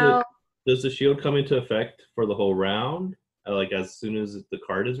is now. Does the shield come into effect for the whole round, like as soon as the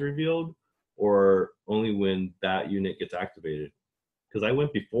card is revealed, or only when that unit gets activated? Because I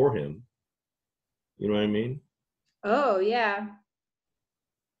went before him. You know what I mean? Oh, yeah.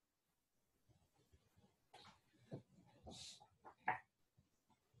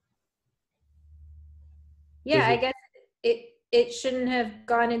 Yeah, I guess it shouldn't have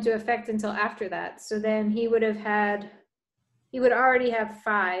gone into effect until after that. So then he would already have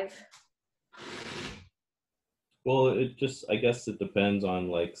 5. Well, I guess it depends on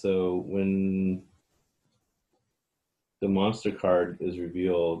like, so when the monster card is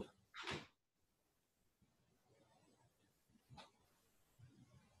revealed.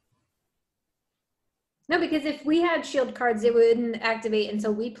 No, because if we had shield cards, it wouldn't activate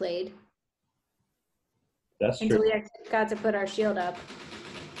until we played. That's true. Until we actually got to put our shield up.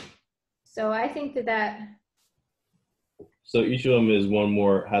 So I think that. So each of them has one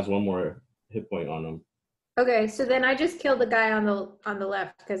more hit point on them. Okay, so then I just killed the guy on the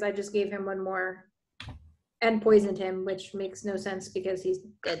left because I just gave him 1 more and poisoned him, which makes no sense because he's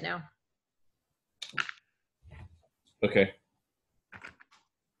dead now. Okay.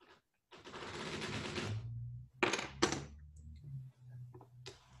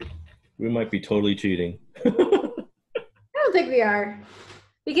 We might be totally cheating. I don't think we are.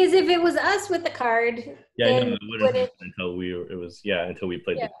 Because if it was us with the card, yeah, I know, it wouldn't until we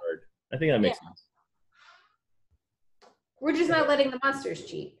played the card. I think that makes sense. We're just not letting the monsters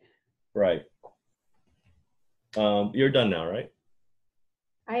cheat. Right. You're done now, right?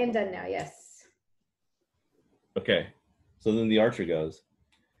 I am done now, yes. Okay. So then the archer goes.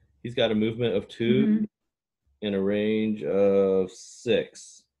 He's got a movement of 2 and a range of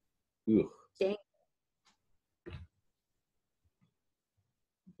 6. Ooh. Dang.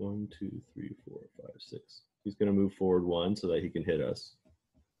 1, 2, 3, 4, 5, 6. He's going to move forward 1 so that he can hit us.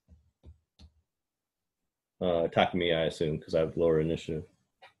 Attack me, I assume, because I have lower initiative.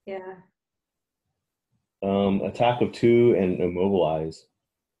 Yeah. Attack of 2 and immobilize.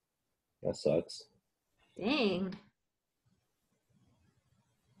 That sucks. Dang.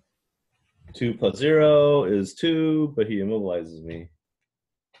 2 + 0 is 2, but he immobilizes me.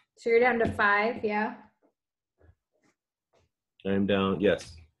 So you're down to 5, yeah? I'm down,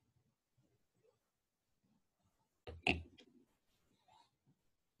 yes.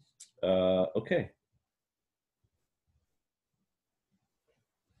 Okay.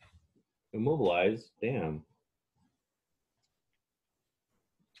 Immobilize, damn.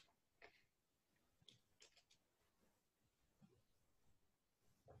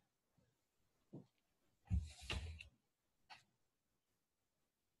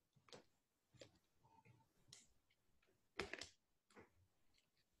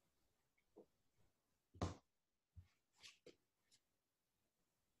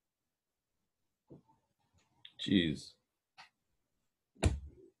 Jeez. I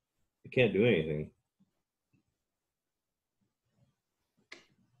can't do anything.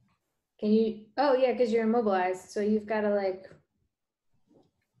 Can you? Oh, yeah, because you're immobilized. So you've got to, like,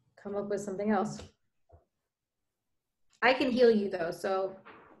 come up with something else. I can heal you, though, so.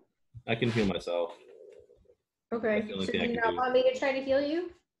 I can heal myself. Okay. So do you not want me to try to heal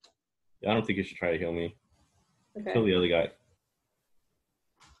you? I don't think you should try to heal me. Okay. Kill the other guy.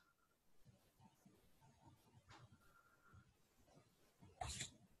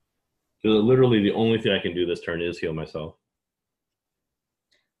 So literally the only thing I can do this turn is heal myself.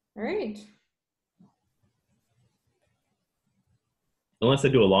 All right. Unless I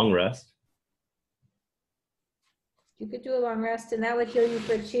do a long rest. You could do a long rest, and that would heal you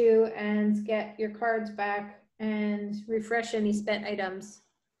for 2 and get your cards back and refresh any spent items.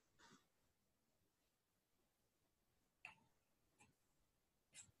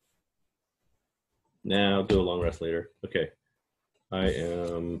 Nah, I'll do a long rest later. Okay. I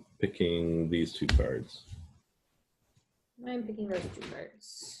am picking these 2 cards. I'm picking those 2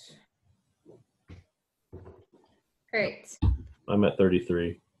 cards. All right. I'm at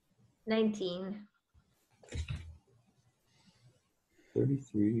 33. 19.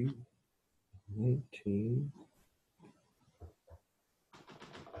 33. 19.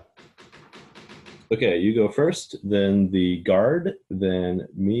 Okay, you go first, then the guard, then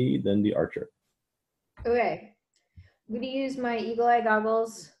me, then the archer. Okay. I'm going to use my eagle eye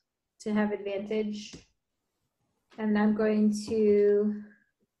goggles to have advantage. And I'm going to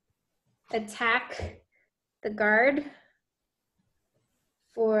attack the guard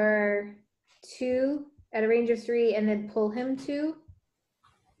for 2 at a range of 3 and then pull him 2.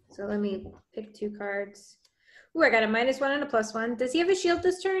 So let me pick 2 cards. Ooh, I got a -1 and a +1. Does he have a shield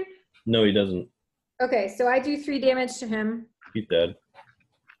this turn? No, he doesn't. Okay, so I do 3 damage to him. He's dead.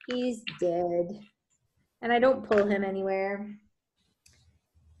 He's dead. And I don't pull him anywhere.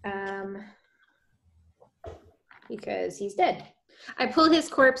 Because he's dead. I pull his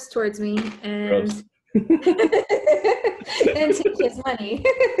corpse towards me and and take his money.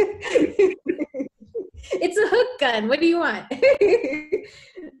 It's a hook gun. What do you want?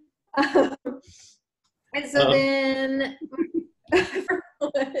 And so then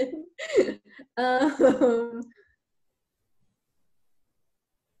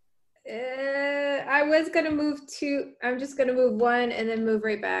I was gonna move 2. I'm just gonna move 1 and then move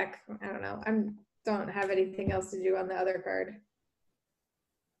right back. I don't know. Don't have anything else to do on the other card.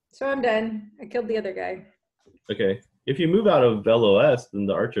 So I'm done. I killed the other guy. Okay. If you move out of LOS, then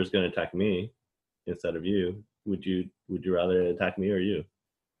the archer is going to attack me instead of you. Would you rather attack me or you?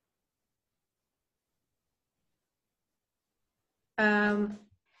 I'm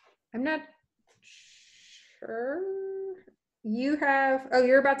not sure. You have, oh,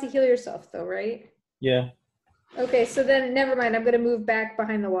 you're about to heal yourself though, right? Yeah. Okay, so then never mind. I'm going to move back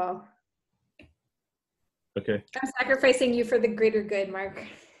behind the wall. Okay. I'm sacrificing you for the greater good, Mark.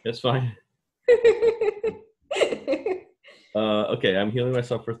 That's fine. Okay, I'm healing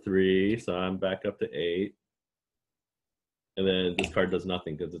myself for 3, so I'm back up to 8. And then this card does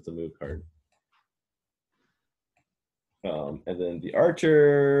nothing because it's a move card. And then the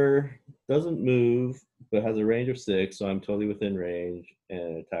archer doesn't move, but has a range of 6, so I'm totally within range, and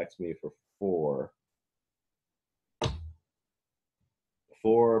it attacks me for 4.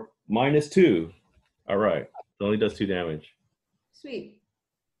 4 -2. All right, it only does 2 damage. Sweet.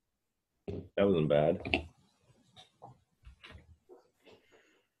 That wasn't bad.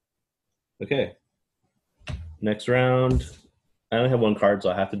 Okay. Next round. I only have 1 card, so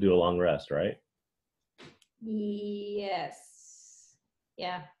I have to do a long rest, right? Yes.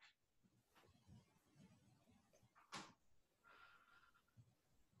 Yeah.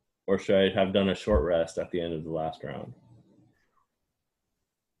 Or should I have done a short rest at the end of the last round?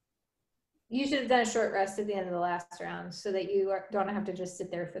 You should have done a short rest at the end of the last round so that you don't have to just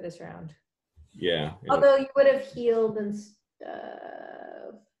sit there for this round. Yeah. Although you would have healed and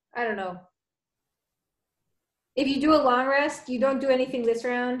stuff. I don't know. If you do a long rest, you don't do anything this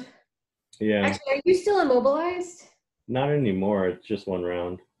round. Yeah. Actually, are you still immobilized? Not anymore. It's just 1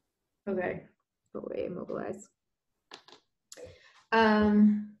 round. Okay. Go away, immobilized.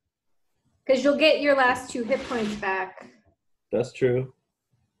 Because you'll get your last 2 hit points back. That's true.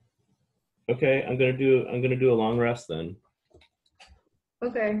 Okay, I'm gonna do a long rest then.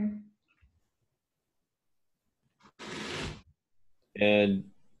 Okay.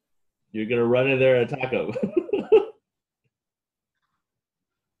 And you're gonna run in there and attack him.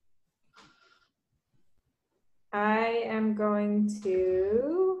 I am going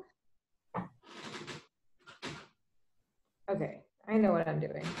to. Okay, I know what I'm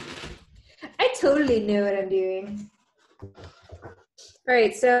doing. I totally know what I'm doing. All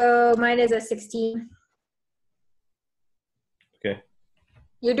right, so mine is a 16. Okay.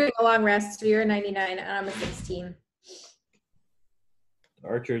 You're doing a long rest, so you're a 99, and I'm a 16.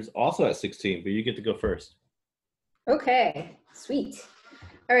 Archer's also at 16, but you get to go first. Okay, sweet.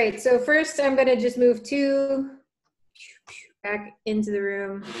 All right, so first I'm gonna just move 2 back into the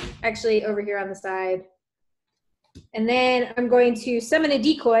room, actually over here on the side. And then I'm going to summon a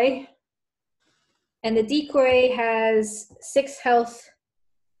decoy, and the decoy has 6 health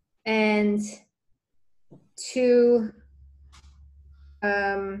and 2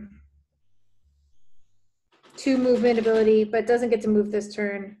 movement ability, but doesn't get to move this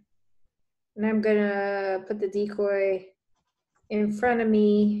turn. And I'm gonna put the decoy in front of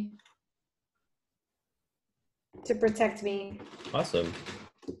me to protect me. Awesome.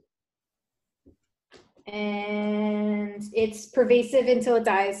 And it's pervasive until it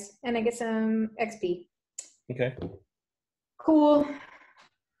dies. And I get some XP. Okay. Cool.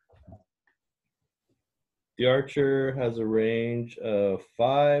 The archer has a range of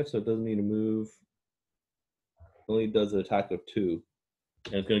 5, so it doesn't need to move. Only does an attack of 2.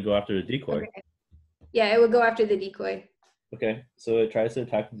 And it's going to go after the decoy. Okay. Yeah, it would go after the decoy. Okay, so it tries to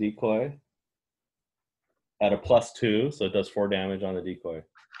attack the decoy at a +2, so it does 4 damage on the decoy.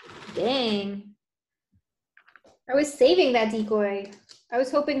 Dang. I was saving that decoy. I was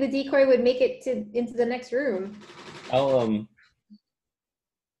hoping the decoy would make it into the next room.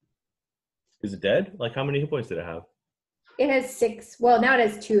 Is it dead? Like, how many hit points did it have? It has 6. Well, now it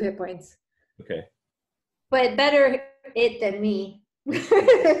has 2 hit points. Okay. But better it than me.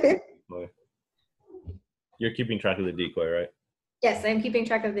 You're keeping track of the decoy, right? Yes, I'm keeping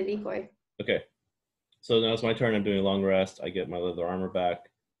track of the decoy. Okay. So now it's my turn. I'm doing a long rest. I get my leather armor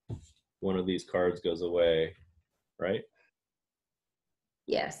back. One of these cards goes away, right?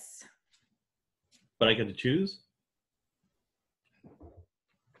 Yes. But I get to choose?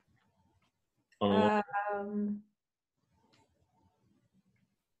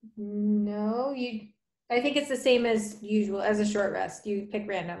 No, I think it's the same as usual, as a short rest. You pick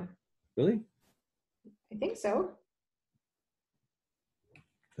random. Really? I think so.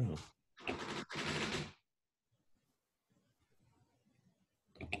 Oh.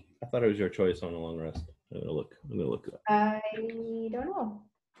 I thought it was your choice on a long rest. I'm gonna look it up. I don't know.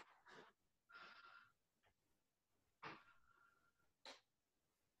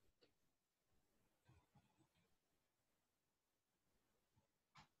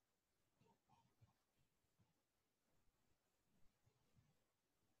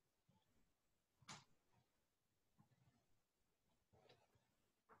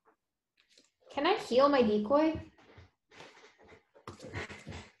 Can I heal my decoy?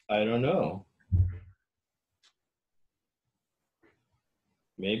 I don't know.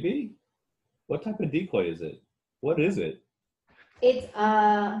 Maybe? What type of decoy is it? What is it? It's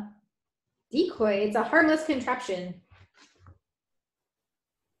a decoy. It's a harmless contraption.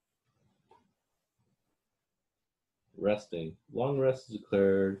 Resting. Long rest is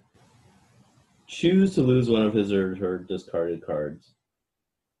declared. Choose to lose one of his or her discarded cards.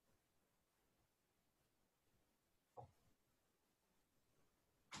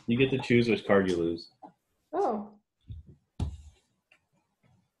 You get to choose which card you lose. Oh.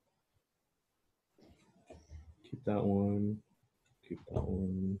 Keep that one. Keep that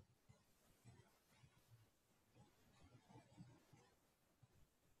one.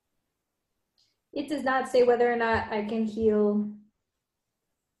 It does not say whether or not I can heal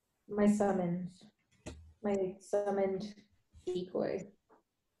my summoned decoy.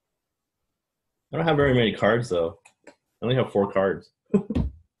 I don't have very many cards though. I only have 4 cards.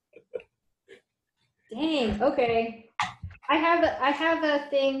 Dang. Okay. I have a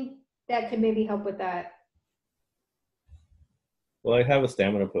thing that could maybe help with that. Well, I have a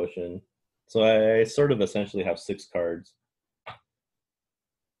stamina potion, so I sort of essentially have 6 cards.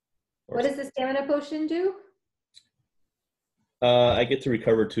 What does the stamina potion do? I get to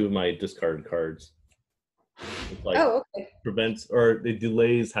recover 2 of my discarded cards. It's like okay. Prevents or it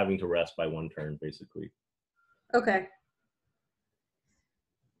delays having to rest by 1 turn, basically. Okay.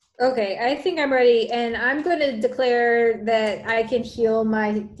 Okay, I think I'm ready, and I'm going to declare that I can heal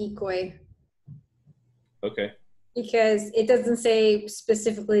my decoy. Okay. Because it doesn't say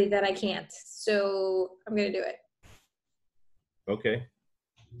specifically that I can't, so I'm going to do it. Okay.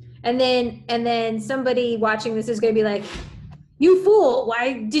 And then somebody watching this is going to be like, "You fool!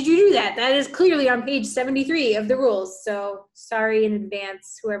 Why did you do that? That is clearly on page 73 of the rules." So sorry in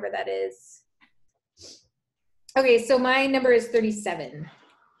advance, whoever that is. Okay, so my number is 37.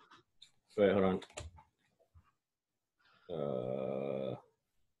 Wait, hold on.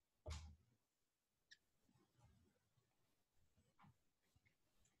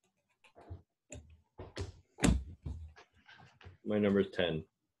 My number is 10.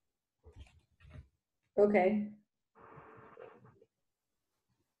 Okay.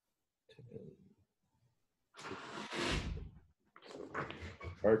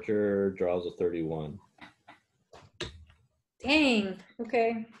 Archer draws a 31. Dang.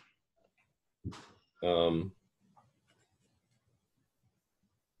 Okay.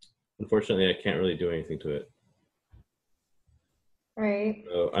 Unfortunately, I can't really do anything to it. All right.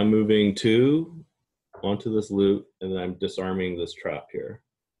 So I'm moving 2 onto this loot, and then I'm disarming this trap here.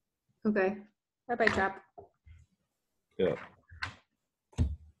 Okay. Bye-bye, trap. Yeah.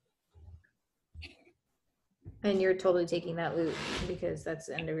 And you're totally taking that loot because that's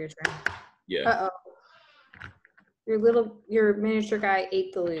the end of your turn. Yeah. Uh-oh. Your miniature guy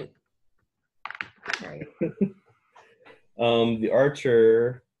ate the loot. There we The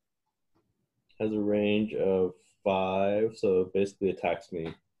archer has a range of 5, so it basically attacks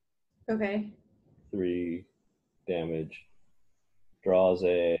me. Okay. 3 damage. Draws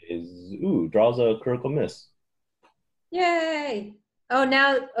a critical miss. Yay! Oh,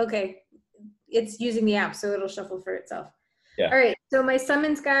 now, okay. It's using the app, so it'll shuffle for itself. Yeah. All right, so my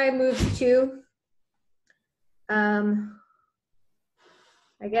summons guy moves 2. I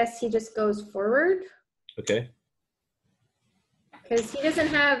guess he just goes forward. Okay. Because he doesn't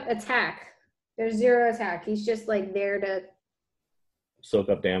have attack. There's 0 attack. He's just like there to soak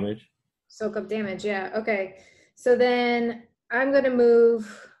up damage. Soak up damage, yeah. Okay. So then I'm gonna move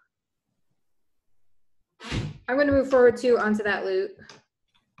forward 2 onto that loot.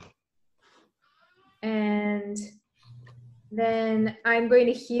 And then I'm going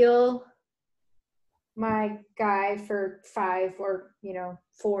to heal my guy for 5 or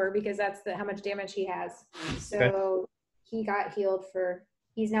 4 because that's how much damage he has. So okay. He got healed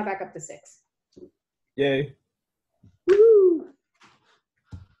he's now back up to 6. Yay. Woo!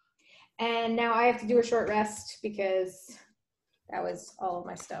 And now I have to do a short rest because that was all of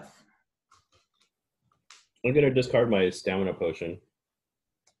my stuff. I'm gonna discard my stamina potion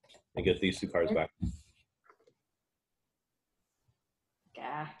and get these 2 cards back.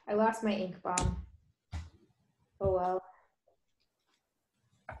 Yeah, I lost my ink bomb. Oh well.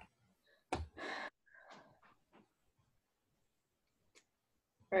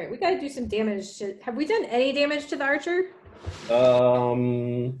 All right, we gotta do some damage. Have we done any damage to the archer?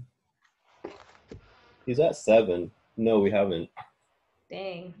 He's at 7. No, we haven't.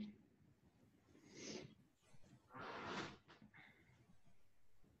 Dang.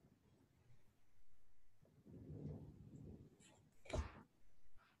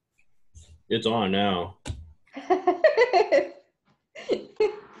 It's on now.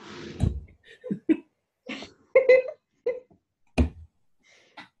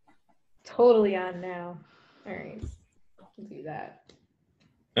 Totally on now. All right, I'll do that.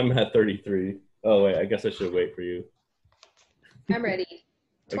 I'm at 33. Oh wait, I guess I should wait for you. I'm ready.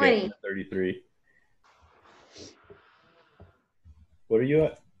 20. Okay, 33. What are you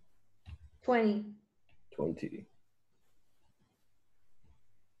at? 20. 20.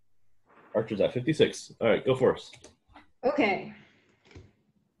 Archer's at 56. All right, go first. Okay.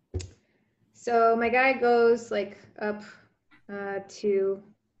 So my guy goes like up to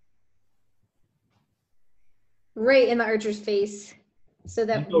right in the archer's face, so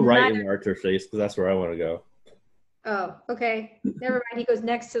that you go right in the archer's face because that's where I want to go. Oh, okay. Never mind. He goes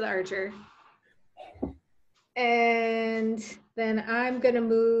next to the archer, and then I'm gonna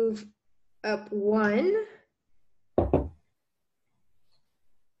move up 1.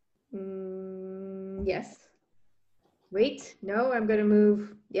 Yes. Wait. No, I'm gonna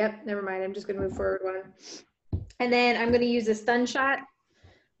move. Yep. Never mind. I'm just gonna move forward 1, and then I'm gonna use a stun shot,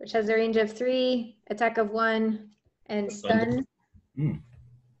 which has a range of 3, attack of 1, and stun.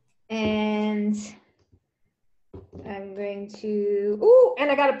 And I'm going to, ooh, and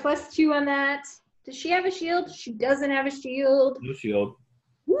I got a +2 on that. Does she have a shield? She doesn't have a shield. No shield.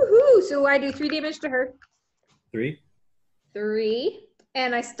 Woohoo! So I do 3 damage to her. 3? 3.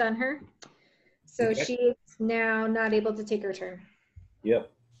 And I stun her. So okay. She's now not able to take her turn.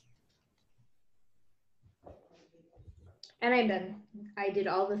 Yep. And I'm done. I did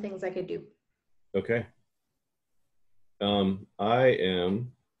all the things I could do. Okay. I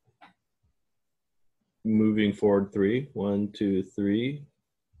am moving forward 3. 1, 2, 3.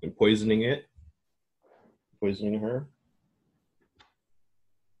 And poisoning it. Poisoning her.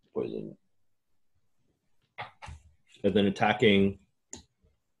 Poison. And then attacking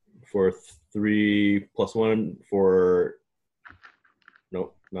for 3 + 1 for.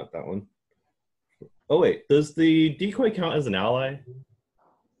 Nope, not that one. Oh wait, does the decoy count as an ally?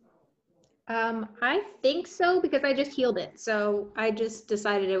 I think so because I just healed it. So I just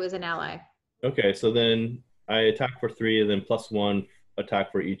decided it was an ally. Okay, so then I attack for 3 and then +1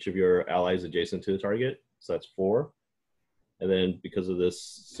 attack for each of your allies adjacent to the target. So that's 4. And then because of this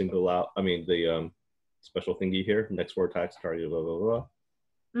single out, I mean the special thingy here, next 4 attacks target blah blah blah.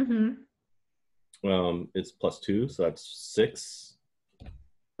 Mm-hmm. It's +2, so that's 6.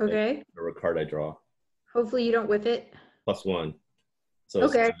 Okay. Or a card I draw. Hopefully you don't whip it. +1. So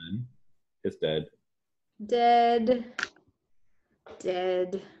okay. It's 10. It's dead. Dead.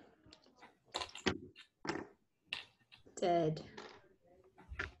 Dead. Dead.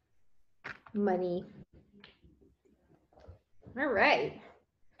 Money. All right.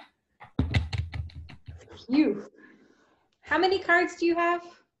 Phew. How many cards do you have?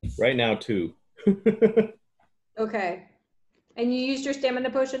 Right now, 2. Okay. And you used your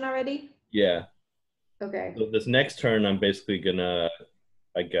stamina potion already? Yeah. Okay. So this next turn, I'm basically gonna,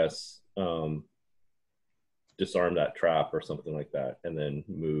 I guess, disarm that trap or something like that, and then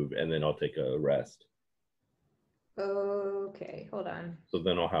move, and then I'll take a rest. Okay, hold on. So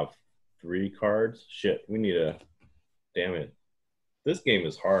then I'll have 3 cards. Shit, we need a. Damn it, this game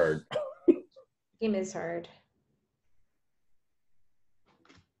is hard. Game is hard.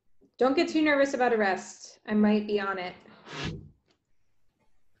 Don't get too nervous about a rest. I might be on it.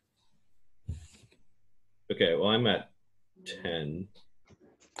 Okay, well, I'm at 10.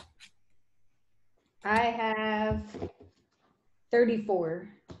 I have 34.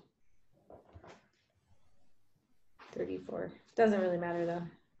 34. Doesn't really matter though.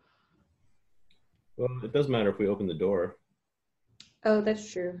 Well, it does matter if we open the door. Oh,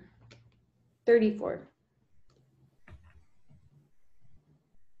 that's true. 34.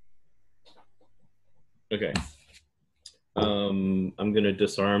 Okay. I'm gonna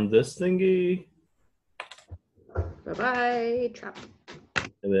disarm this thingy. Bye-bye, trap.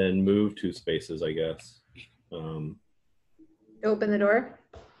 And then move 2 spaces, I guess. Open the door.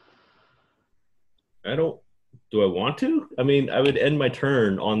 Do I want to? I mean, I would end my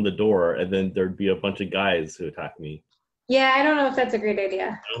turn on the door, and then there'd be a bunch of guys who attack me. Yeah, I don't know if that's a great idea.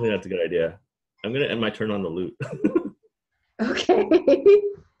 I don't think that's a good idea. I'm gonna end my turn on the loot. Okay.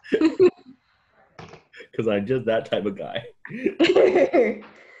 Because I'm just that type of guy.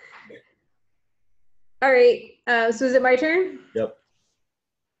 All right. So is it my turn? Yep.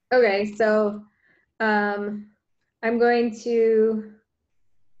 Okay, so I'm going to.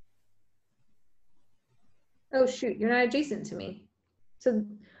 Oh shoot, you're not adjacent to me. So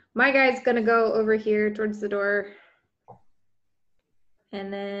my guy's gonna go over here towards the door.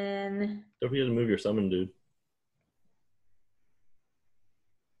 And then. Don't forget to move your summon, dude.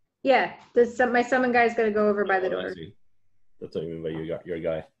 Yeah, my summon guy's gonna go over by the door. I see. That's what you mean by your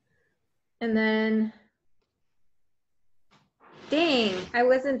guy. And then. Dang, I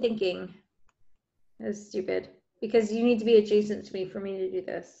wasn't thinking. That was stupid. Because you need to be adjacent to me for me to do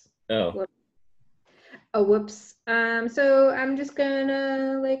this. Oh. Whoops. Oh, whoops. So I'm just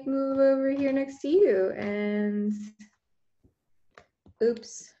gonna like move over here next to you and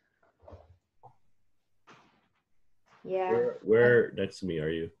oops. Yeah. Where next to me are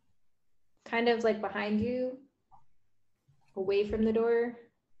you? Kind of like behind you, away from the door.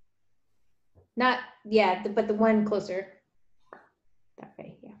 Not, yeah, but the one closer. That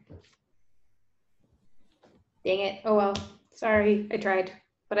way, yeah. Dang it. Oh well. Sorry, I tried,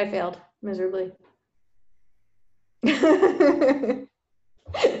 but I failed miserably. You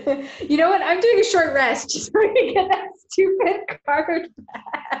know what? I'm doing a short rest just so I can get that stupid card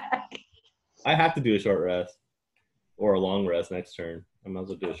back. I have to do a short rest or a long rest next turn. I might as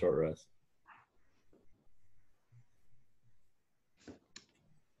well do a short rest.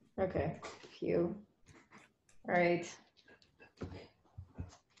 Okay, phew. All right.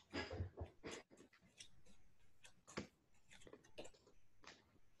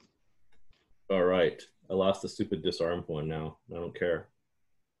 All right. I lost the stupid disarm one now. I don't care.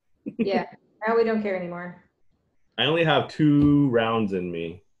 Yeah, now we don't care anymore. I only have 2 rounds in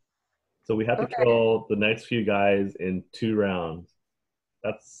me. So we have to kill the next few guys in 2 rounds.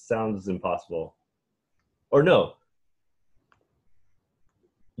 That sounds impossible. Or no.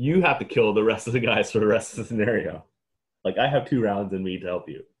 You have to kill the rest of the guys for the rest of the scenario. Like, I have 2 rounds in me to help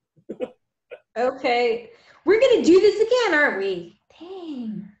you. Okay. We're going to do this again, aren't we?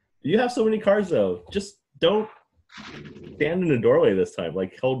 Dang. You have so many cards, though. Just don't stand in the doorway this time.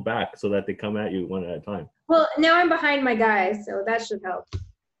 Like, hold back so that they come at you one at a time. Well, now I'm behind my guy, so that should help.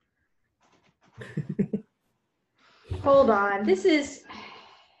 Hold on. This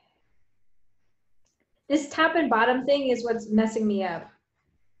top and bottom thing is what's messing me up.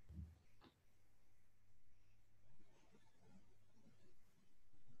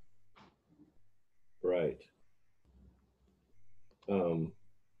 Right.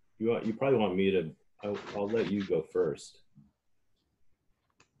 You probably want me to. I'll let you go first.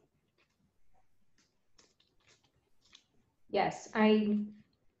 Yes,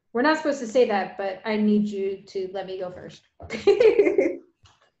 we're not supposed to say that, but I need you to let me go first.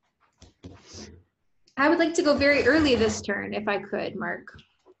 I would like to go very early this turn if I could, Mark.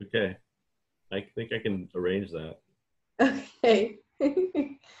 Okay. I think I can arrange that. Okay.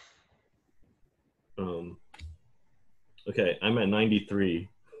 Okay, I'm at 93.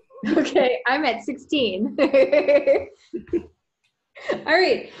 Okay, I'm at 16. All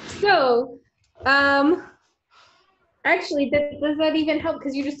right, so actually, does that even help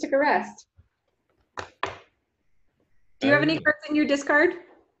because you just took a rest? Do you have any cards in your discard?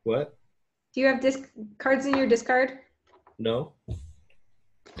 What? Do you have cards in your discard? No.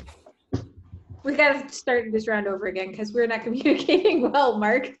 We gotta start this round over again because we're not communicating well,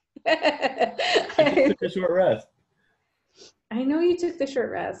 Mark. I took a short rest. I know you took the short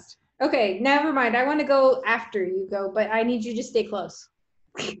rest. Okay, never mind. I want to go after you go, but I need you to stay close.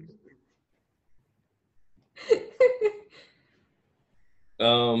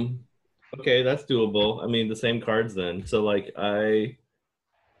 Okay, that's doable. I mean, the same cards then. So like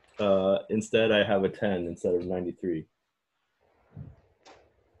instead I have a 10 instead of 93.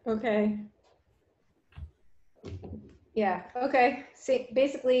 Okay. Yeah, okay. See,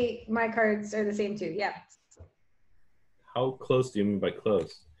 basically my cards are the same too. Yeah. How close do you mean by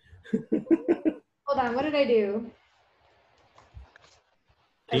close? Hold on, what did I do?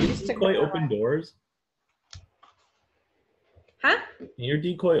 Can you decoy open doors? Huh? Can your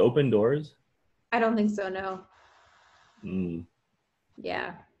decoy open doors? I don't think so, no. Mm.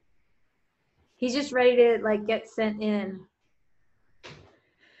 Yeah. He's just ready to like get sent in.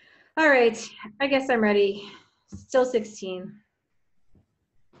 All right, I guess I'm ready. Still 16.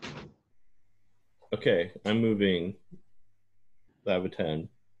 Okay, I'm moving. I have a 10.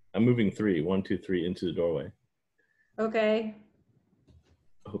 I'm moving 3, 1, 2, 3 into the doorway. Okay.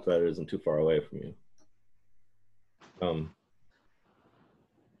 I hope that isn't too far away from you.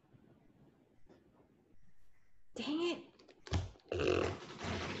 Dang it.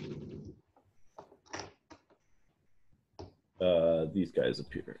 These guys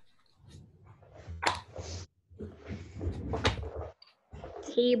appear.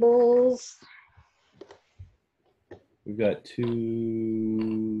 Tables. We've got 2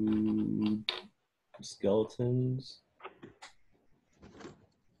 skeletons.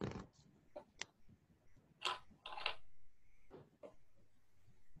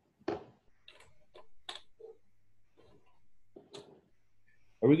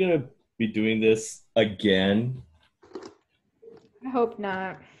 Are we gonna be doing this again? I hope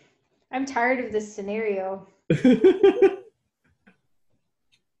not. I'm tired of this scenario.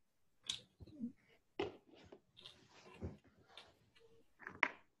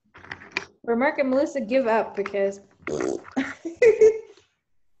 Where Mark and Melissa give up because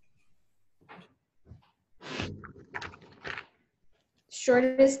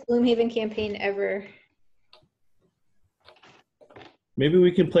shortest Gloomhaven campaign ever. Maybe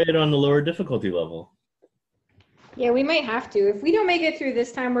we can play it on the lower difficulty level. Yeah, we might have to. If we don't make it through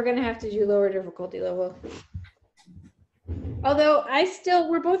this time, we're gonna have to do lower difficulty level. Although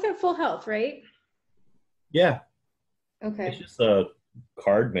we're both at full health, right? Yeah. Okay. It's just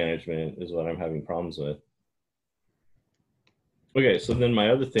card management is what I'm having problems with. Okay, so then my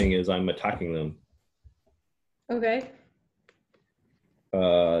other thing is I'm attacking them. Okay.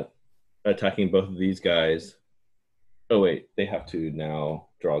 Attacking both of these guys. Oh wait, they have to now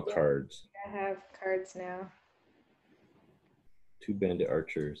draw cards. I have cards now. 2 bandit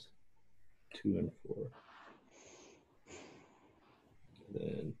archers, 2 and 4.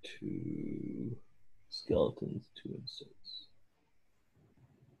 Then 2 skeletons, 2 and 6.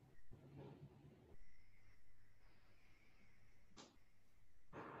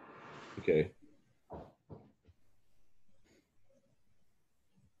 Okay.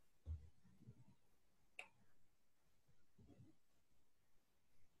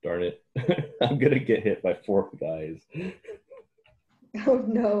 Darn it. I'm gonna get hit by 4 guys. Oh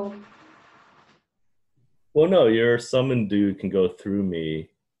no. Well, no, your summon dude can go through me.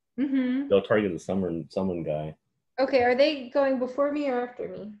 Mm-hmm. They'll target the summon guy. Okay, are they going before me or after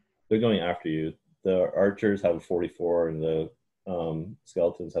me? They're going after you. The archers have 44 and the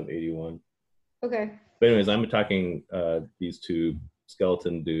skeletons have 81. Okay. But anyways, I'm attacking these 2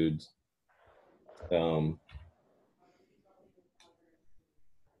 skeleton dudes. They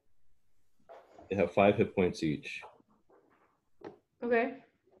have 5 hit points each. Okay.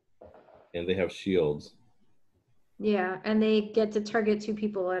 And they have shields. Yeah, and they get to target 2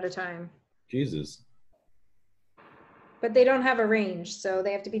 people at a time. Jesus. But they don't have a range, so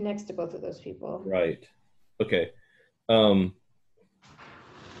they have to be next to both of those people. Right. Okay.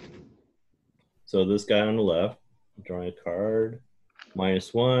 So this guy on the left, drawing a card,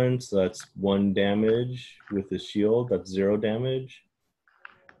 -1, so that's 1 damage with his shield. That's 0 damage.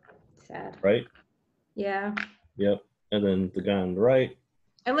 Sad. Right? Yeah. Yep. And then the guy on the right.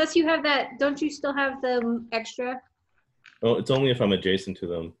 Unless you have that, don't you still have the extra? Oh, it's only if I'm adjacent to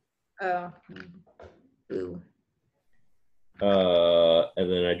them. Oh. Ooh. And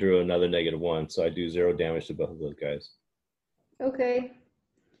then I drew another -1, so I do 0 damage to both of those guys. Okay.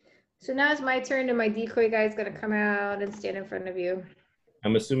 So now it's my turn, and my decoy guy is going to come out and stand in front of you.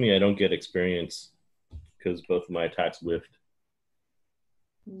 I'm assuming I don't get experience because both of my attacks whiffed.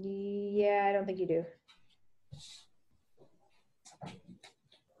 Yeah, I don't think you do.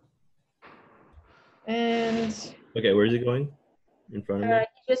 And Okay, where's he going? In front of me?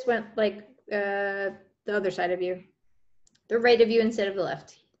 he just went like the other side of you. The right of you instead of the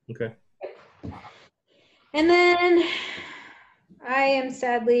left. Okay. And then I am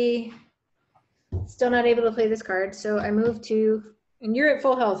sadly still not able to play this card, so I move to, and you're at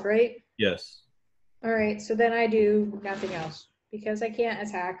full health, right? Yes. All right, so then I do nothing else because I can't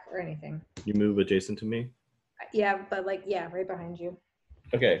attack or anything. You move adjacent to me? Yeah, but like, yeah, right behind you.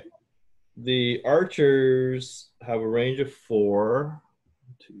 Okay. The archers have a range of 4.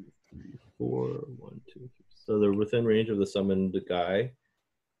 1, 2, 3, 4. 1, 2, 3. So they're within range of the summoned guy.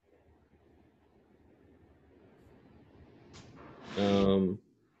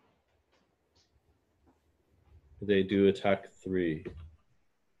 They do attack 3.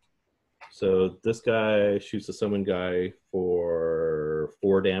 So this guy shoots the summoned guy for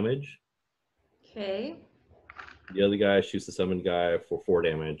 4 damage. Okay. The other guy shoots the summoned guy for 4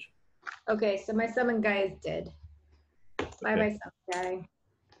 damage. Okay, so my summon guy is dead. Bye bye, summon guy.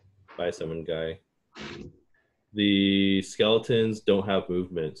 Bye, summoned guy. The skeletons don't have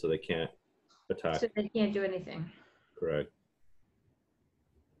movement, so they can't attack. So they can't do anything. Correct.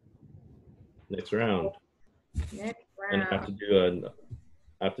 Next round. Next round. And I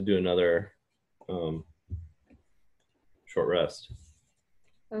have to do another short rest.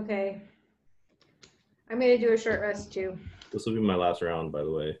 Okay. I'm gonna do a short rest too. This will be my last round, by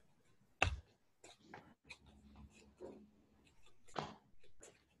the way.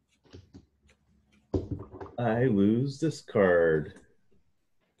 I lose this card.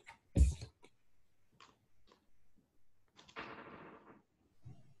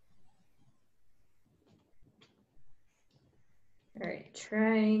 All right,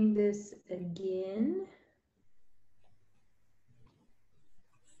 trying this again.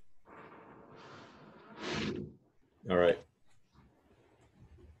 All right.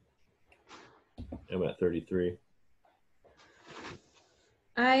 I'm at 33.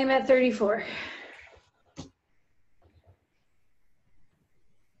 I am at 34.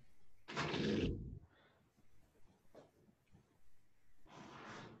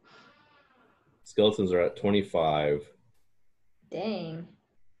 Skeletons are at 25. Dang.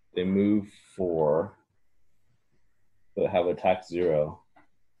 They move 4, but have attack 0.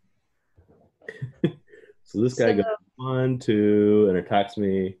 So this guy goes 1, 2, and attacks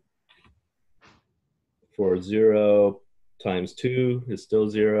me for 0 times 2 is still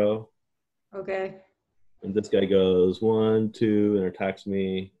 0. Okay. And this guy goes 1, 2, and attacks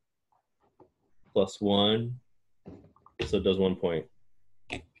me plus 1. So it does 1 point.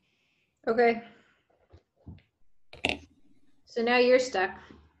 Okay. So now you're stuck.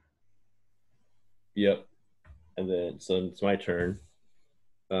 Yep. And then, so it's my turn.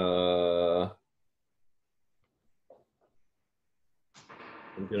 I'm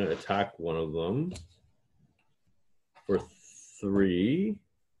going to attack one of them for 3.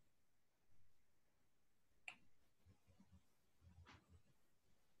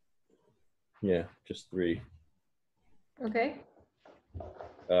 Yeah, just 3. Okay.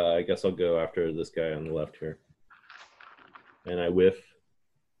 I guess I'll go after this guy on the left here. And I whiff.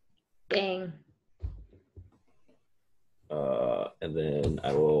 Dang. And then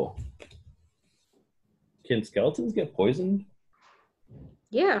I will... Can skeletons get poisoned?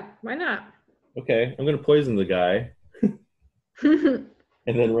 Yeah, why not? Okay, I'm going to poison the guy. And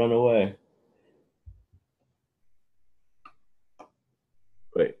then run away.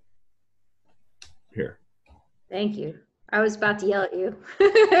 Wait. Here. Thank you. I was about to yell at you.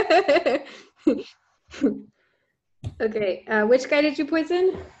 Okay, which guy did you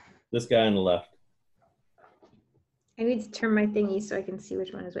poison? This guy on the left. I need to turn my thingy so I can see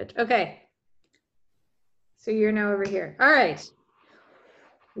which one is which. Okay. So you're now over here. All right.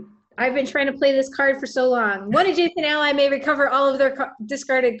 I've been trying to play this card for so long. One adjacent ally may recover all of their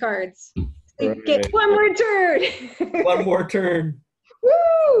discarded cards. So you get one more turn. One more turn.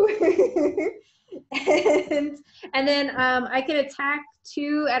 Woo! and then I can attack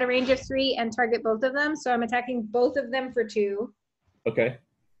 2 at a range of 3 and target both of them. So I'm attacking both of them for 2. Okay.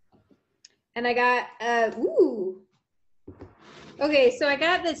 And I got ooh. Okay, so I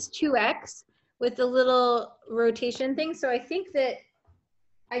got this 2x with the little rotation thing. So I think that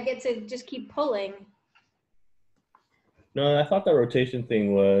I get to just keep pulling. No, I thought that rotation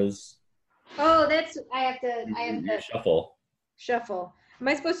thing was... Oh, that's, I have to shuffle. Shuffle. Am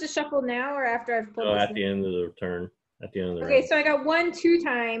I supposed to shuffle now or after I've pulled? Oh, at the end of the turn. At the end of the Okay, round. so I got 1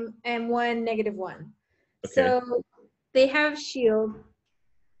 2-time and 1 -1. Okay. So they have shield.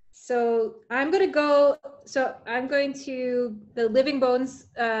 So I'm going to go, so I'm going to, the living bones,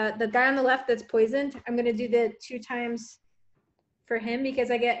 the guy on the left that's poisoned, I'm going to do the 2 times for him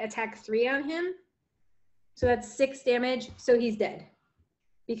because I get attack 3 on him. So that's 6 damage. So he's dead.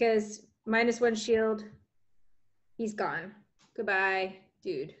 Because -1 shield. He's gone. Goodbye,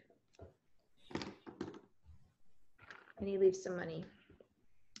 dude. And he leaves some money.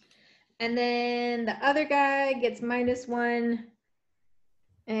 And then the other guy gets -1.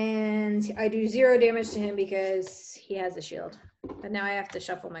 And I do 0 damage to him because he has a shield. But now I have to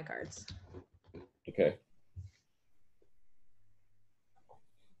shuffle my cards. Okay.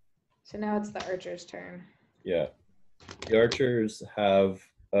 So now it's the archer's turn. Yeah. The archers have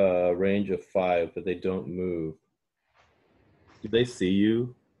a range of 5, but they don't move. Do they see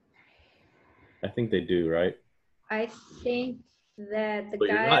you? I think they do, right? I think that the But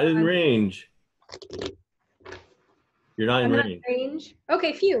guy. you're not in range. You're not in range. Range.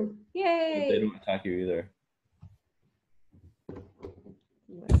 Okay, phew. Yay. They don't attack you either.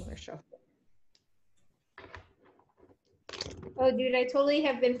 Oh, dude, I totally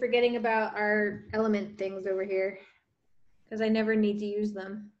have been forgetting about our element things over here because I never need to use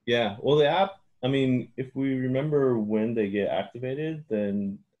them. Yeah, well, the app, I mean, if we remember when they get activated,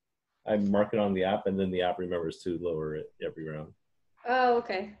 then I mark it on the app, and then the app remembers to lower it every round. Oh,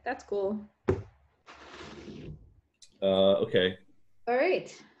 okay. That's cool. Okay. All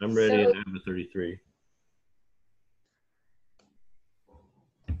right. I'm ready, and I'm at 33.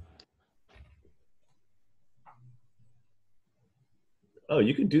 Oh,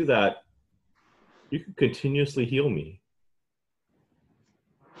 you could do that. You could continuously heal me.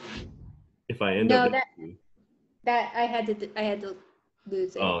 If I end up. That I had to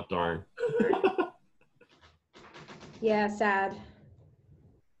lose it. Oh, darn. Yeah, sad.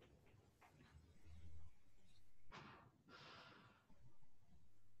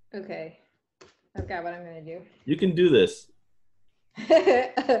 Okay. I've got what I'm going to do. You can do this.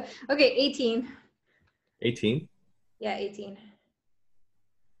 Okay, 18. 18? Yeah, 18.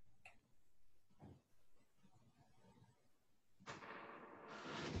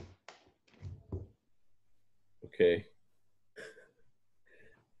 Okay.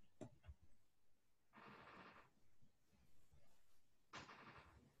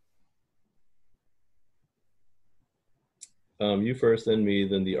 You first, then me,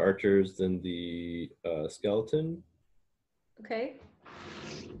 then the archers, then the skeleton. Okay.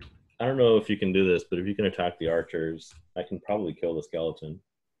 I don't know if you can do this, but if you can attack the archers, I can probably kill the skeleton.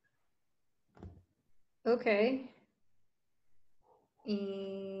 Okay.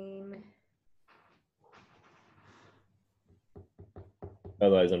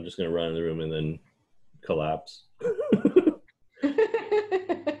 Otherwise, I'm just going to run in the room and then collapse.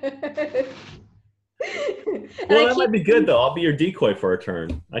 Well, that might be good, though. I'll be your decoy for a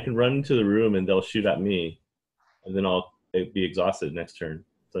turn. I can run into the room, and they'll shoot at me, and then I'll be exhausted next turn.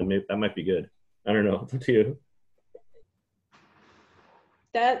 So that might be good. I don't know. It's up to you.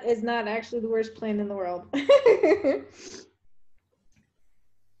 That is not actually the worst plan in the world.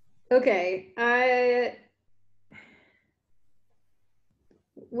 Okay.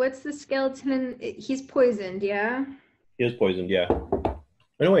 What's the skeleton? He's poisoned, yeah? He is poisoned, yeah. Oh,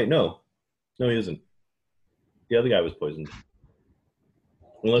 no, wait, no. No, he isn't. The other guy was poisoned.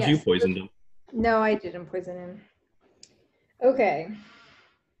 Unless you poisoned him. No, I didn't poison him. Okay.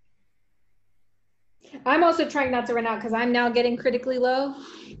 I'm also trying not to run out because I'm now getting critically low.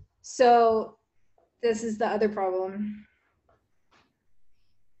 So this is the other problem.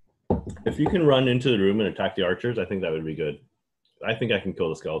 If you can run into the room and attack the archers, I think that would be good. I think I can kill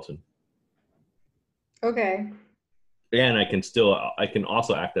the skeleton. Okay. And I can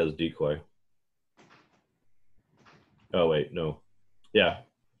also act as decoy. Oh wait, no. Yeah.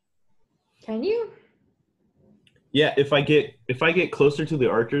 Can you? Yeah, if I get closer to the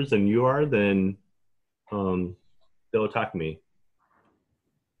archers than you are, then they'll attack me.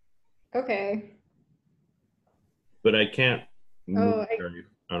 Okay. But I can't move.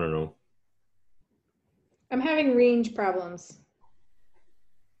 I don't know. I'm having range problems.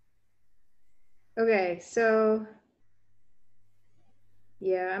 Okay, so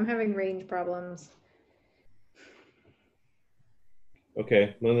yeah, I'm having range problems.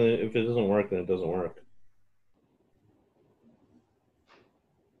 Okay, well then if it doesn't work, then it doesn't work.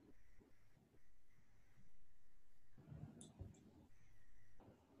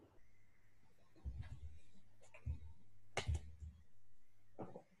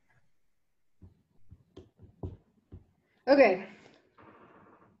 Okay.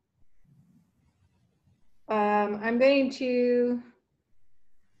 I'm going to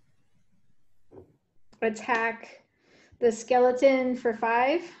attack the skeleton for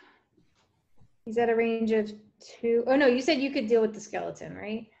 5. He's at a range of 2. Oh no, you said you could deal with the skeleton,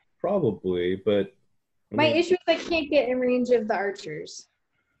 right? Probably, but my issue is I can't get in range of the archers.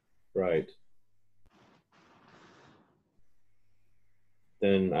 Right.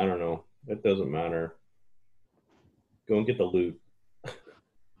 then I don't know. It doesn't matter. Go and get the loot.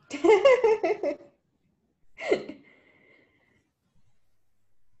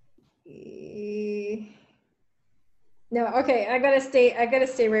 No, okay, I gotta stay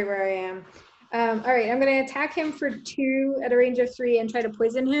right where I am. All right, I'm gonna attack him for 2 at a range of 3 and try to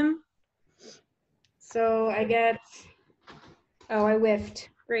poison him. So I get, oh, I whiffed.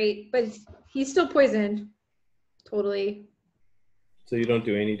 Great, but he's still poisoned. Totally. So you don't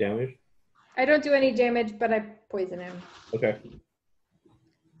do any damage? I don't do any damage, but I poison him. Okay.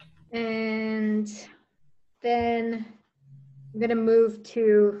 And then I'm gonna move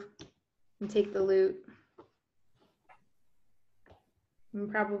to and take the loot. And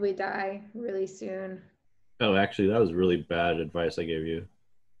probably die really soon. Oh, actually, that was really bad advice I gave you.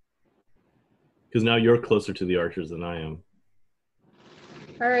 Because now you're closer to the archers than I am.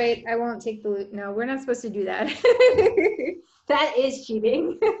 All right, I won't take the loot. No, we're not supposed to do that. That is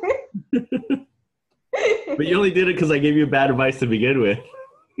cheating. But you only did it because I gave you bad advice to begin with.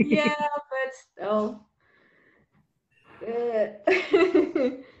 Yeah, but still.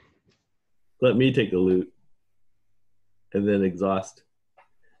 Let me take the loot. And then exhaust.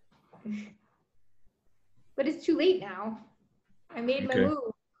 But it's too late now. I made my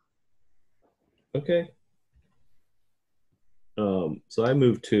move. Okay. So I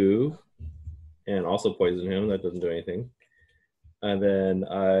move 2 and also poison him. That doesn't do anything. And then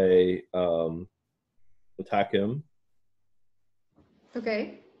I attack him.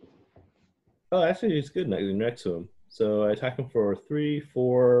 Okay. Oh, actually, he's good next to him. So I attack him for 3,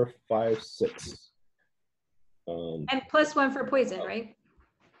 4, 5, 6. And +1 for poison, right?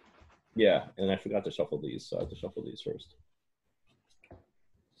 Yeah, and I forgot to shuffle these, so I have to shuffle these first.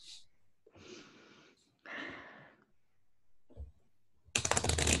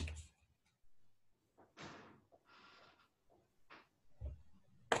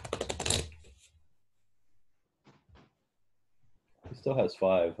 He still has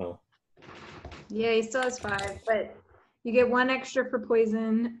 5, huh? Yeah, he still has 5, but you get 1 extra for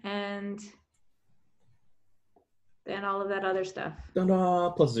poison and then all of that other stuff.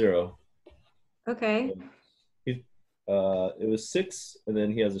 Ta-da! +0. Okay. It was 6, and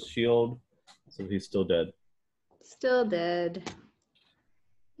then he has a shield, so he's still dead. Still dead.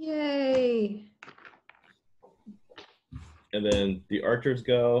 Yay. And then the archers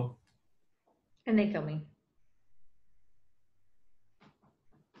go. And they kill me.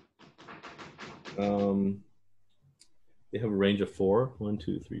 They have a range of 4. 1,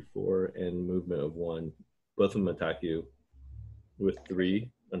 2, 3, 4, and movement of 1. Both of them attack you with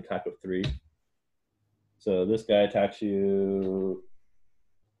 3, an attack of 3. So this guy attacks you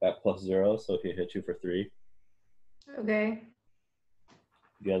at +0, so he hits you for 3. Okay.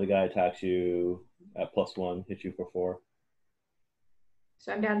 The other guy attacks you at +1, hits you for 4.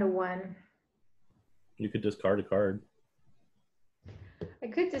 So I'm down to 1. You could discard a card. I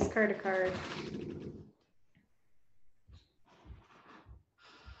could discard a card.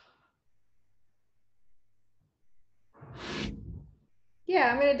 Yeah,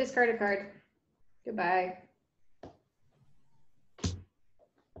 I'm going to discard a card. Goodbye.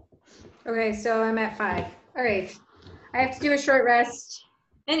 Okay, so I'm at 5. All right. I have to do a short rest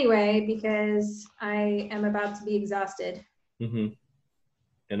anyway because I am about to be exhausted. Mm-hmm.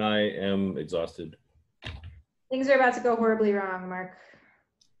 And I am exhausted. Things are about to go horribly wrong, Mark.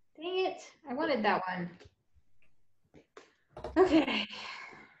 Dang it. I wanted that one. Okay.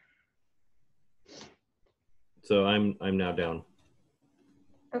 So I'm now down.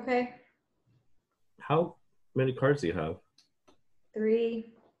 Okay. How many cards do you have?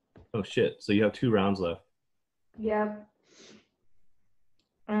 3. Oh shit. So you have 2 rounds left. Yep.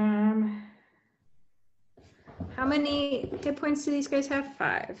 How many hit points do these guys have?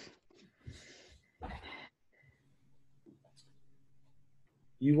 5.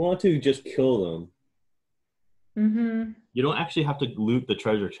 You want to just kill them. Mm-hmm. You don't actually have to loot the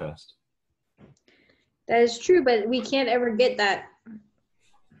treasure chest. That is true, but we can't ever get that.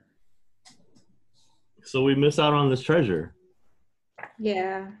 So we miss out on this treasure.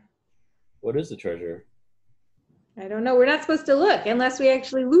 Yeah. What is the treasure? I don't know. We're not supposed to look unless we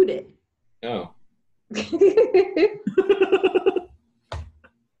actually loot it. Oh.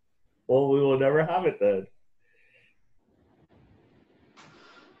 Well, we will never have it then.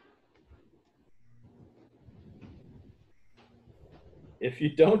 If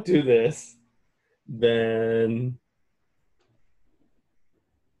you don't do this, then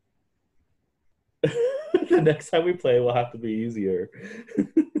the next time we play will have to be easier.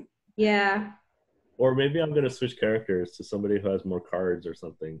 Yeah. Or maybe I'm going to switch characters to somebody who has more cards or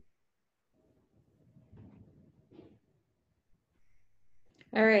something.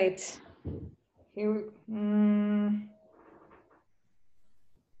 All right. Here.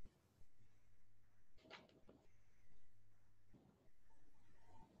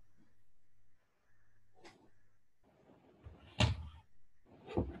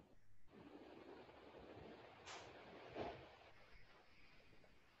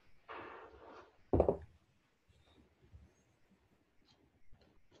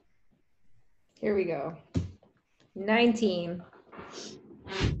 Here we go. 19.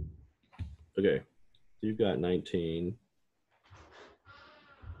 Okay, you've got 19.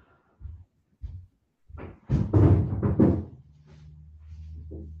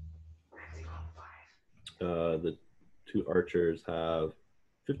 The two archers have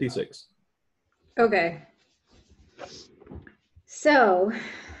 56. Okay. So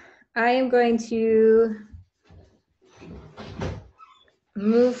I am going to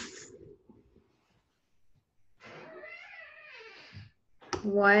move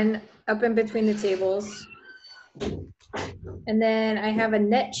one up in between the tables. And then I have a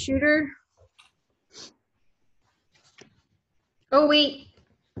net shooter. Oh, wait.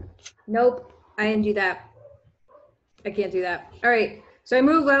 Nope. I didn't do that. I can't do that. All right. So I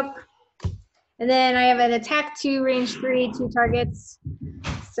move up. And then I have an attack 2, range 3, 2 targets.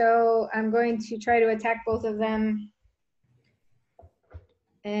 So I'm going to try to attack both of them.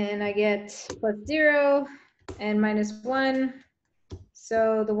 And I get +0 and -1.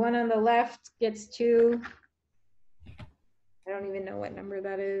 So the one on the left gets 2. I don't even know what number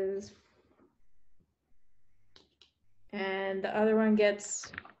that is. And the other one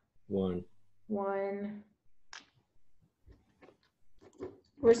gets 1. 1.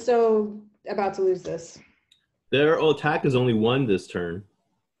 We're so about to lose this. Their attack is only 1 this turn.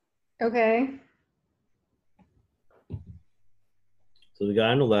 Okay. So the guy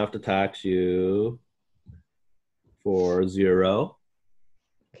on the left attacks you for 0.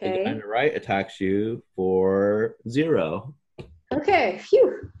 Okay. The guy on the right attacks you for 0. Okay.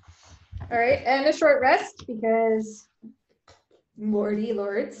 Phew. All right. And a short rest because Lordy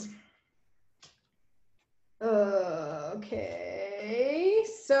Lords. Okay.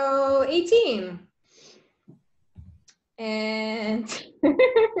 So 18. And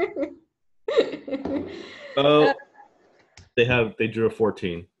Oh, they drew a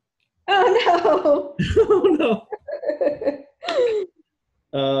 14. Oh Oh no.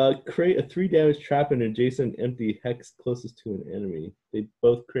 Create a 3 damage trap in an adjacent empty hex closest to an enemy. They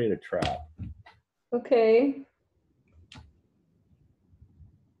both create a trap. Okay.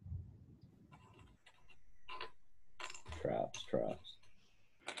 Traps.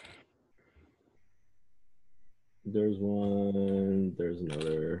 There's one, there's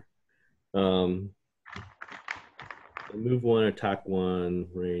another. Move 1, attack 1,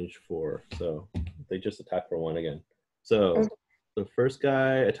 range 4. So they just attack for 1 again. So okay. The first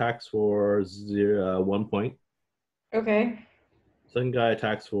guy attacks for 1 point. Okay. Second guy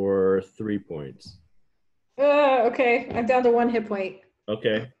attacks for 3 points. Okay. I'm down to 1 hit point.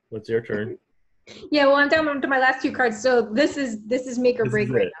 Okay. What's your turn? Yeah, well, I'm down to my last 2 cards, so this is make or break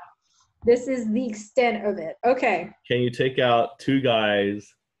right now. This is the extent of it. Okay. Can you take out 2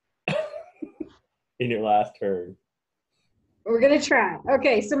 guys in your last turn? We're gonna try.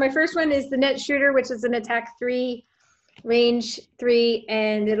 Okay, so my first one is the net shooter, which is an attack 3, range 3,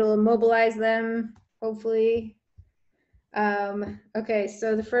 and it'll immobilize them, hopefully. Okay,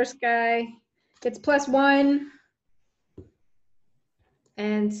 so the first guy gets +1,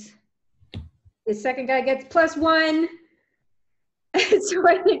 and the second guy gets +1. So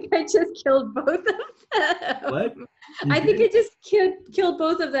I think I just killed both of them. What? I think I just killed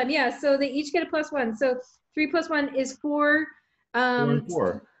both of them. Yeah, so they each get a +1. So 3 + 1 is 4. 4 and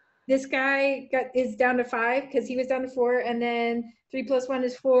 4. This guy is down to 5 because he was down to 4, and then 3 + 1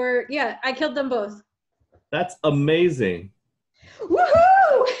 is 4. Yeah, I killed them both. That's amazing.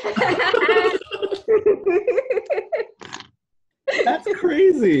 Woohoo! That's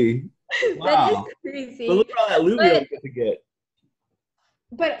crazy. Wow. That is crazy. But look at all that loot we don't get to get.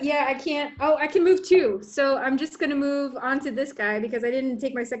 But yeah, I can't. Oh, I can move 2. So I'm just going to move on to this guy because I didn't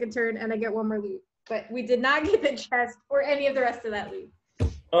take my second turn and I get 1 more loot. But we did not get the chest or any of the rest of that loot.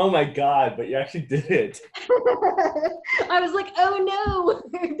 Oh my God, but you actually did it. I was like, oh no,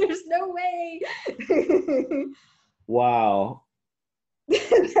 there's no way. Wow.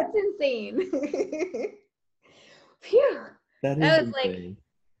 That's insane. Phew. That was insane. like,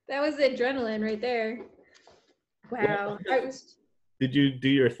 that was adrenaline right there. Wow. Did you do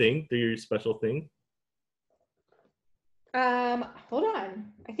your thing? Do your special thing? Hold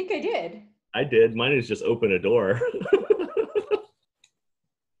on. I think I did. I did. Mine is just open a door.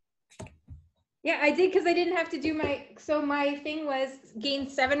 Yeah, I did because I didn't have to do my thing was gain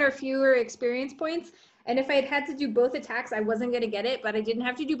 7 or fewer experience points. And if I had had to do both attacks, I wasn't going to get it, but I didn't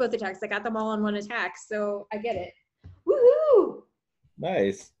have to do both attacks. I got them all on one attack, so I get it. Woohoo!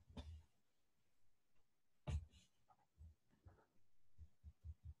 Nice.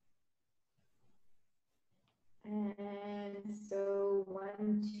 And so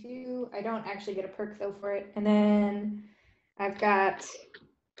 1, 2, I don't actually get a perk though for it. And then I've got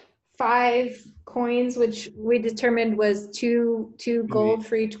 5 coins, which we determined was two gold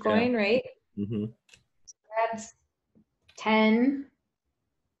for each coin, right? Mm-hmm. So that's 10,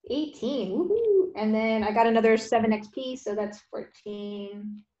 18. Woohoo! And then I got another 7 XP, so that's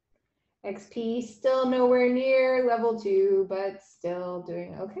 14 XP. Still nowhere near level 2, but still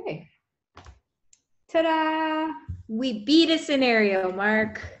doing okay. Ta-da! We beat a scenario,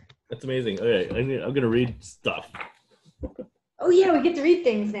 Mark. That's amazing. Okay, I'm gonna read stuff. Oh yeah, we get to read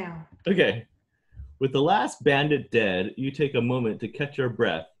things now. Okay. With the last bandit dead, you take a moment to catch your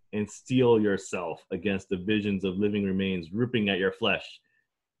breath and steel yourself against the visions of living remains ripping at your flesh.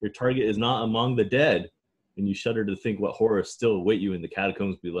 Your target is not among the dead, and you shudder to think what horrors still await you in the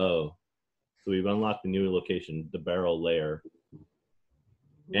catacombs below. So we've unlocked a new location, the Barrow Lair.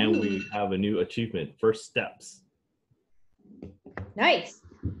 And we have a new achievement, First Steps. Nice.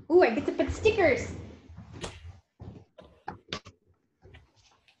 Ooh, I get to put stickers.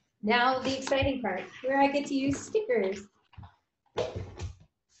 Now the exciting part, where I get to use stickers.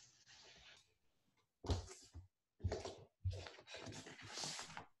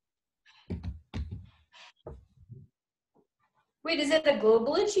 Wait, is it a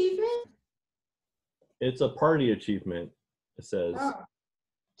global achievement? It's a party achievement, it says. Oh.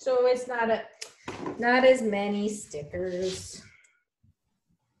 So it's not as many stickers.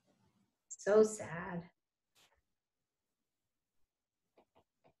 So sad.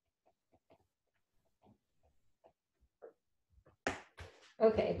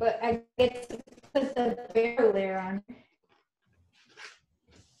 Okay, but I get to put the Barrow layer on.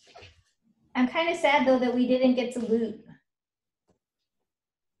 I'm kind of sad though that we didn't get to loot.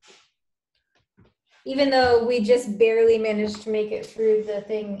 Even though we just barely managed to make it through the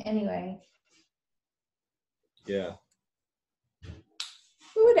thing anyway. Yeah.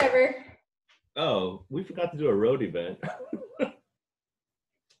 Whatever. Oh, we forgot to do a road event.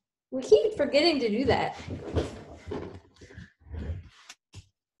 We keep forgetting to do that.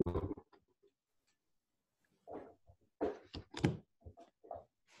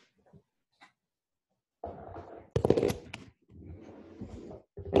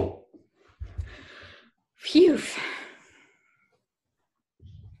 Phew.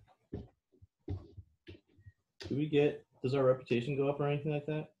 Does our reputation go up or anything like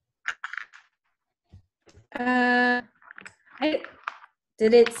that?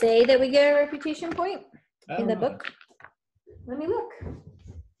 Did it say that we get a reputation point in the book? Let me look.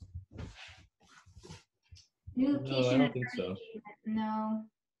 New location. No, I don't think so. No.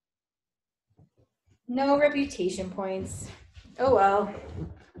 No reputation points. Oh well.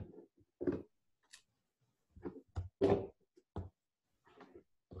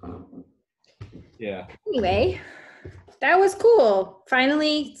 Yeah. Anyway, that was cool.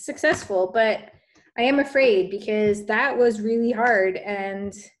 Finally successful, but I am afraid because that was really hard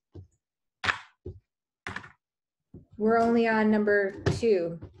and we're only on number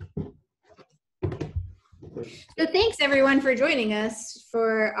 2. So thanks everyone for joining us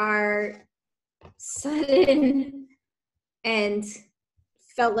for our sudden and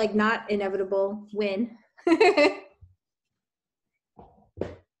felt like not inevitable win.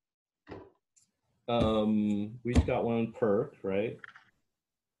 We each got one perk, right?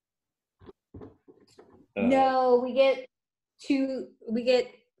 No, we get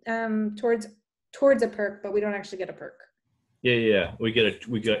towards a perk, but we don't actually get a perk. Yeah. We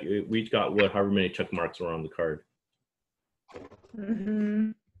each got however many check marks were on the card.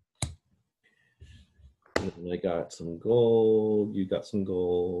 Mm-hmm. And I got some gold. You got some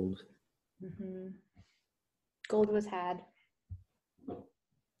gold. Mm-hmm. Gold was had.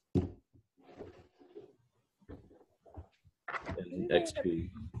 And XP.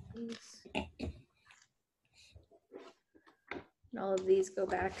 All of these go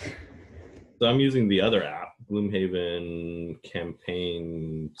back. So I'm using the other app, Gloomhaven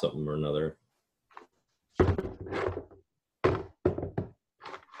campaign something or another.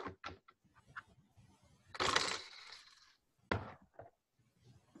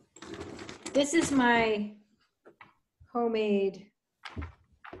 This is my homemade,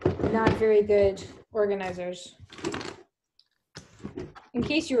 not very good organizers. In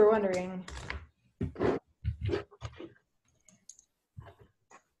case you were wondering.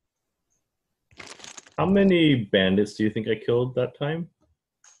 How many bandits do you think I killed that time?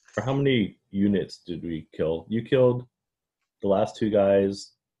 Or how many units did we kill? You killed the last two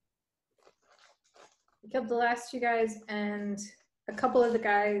guys. We killed the last two guys and a couple of the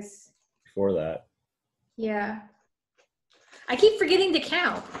guys Before that. Yeah. I keep forgetting to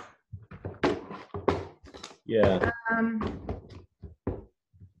count. Yeah.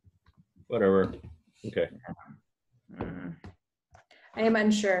 Whatever. Okay. I am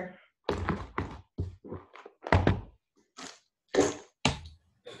unsure.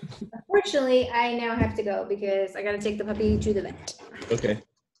 Unfortunately, I now have to go because I got to take the puppy to the vet. Okay.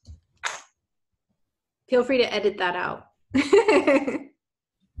 Feel free to edit that out.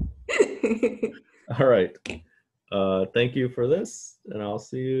 All right. Thank you for this, and I'll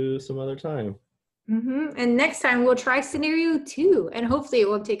see you some other time. And next time we'll try scenario 2, and hopefully it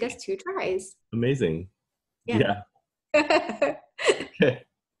will take us 2 tries. Amazing. Yeah. Okay.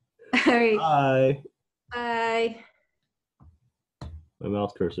 All right. Bye. Bye. My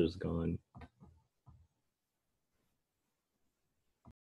mouse cursor is gone.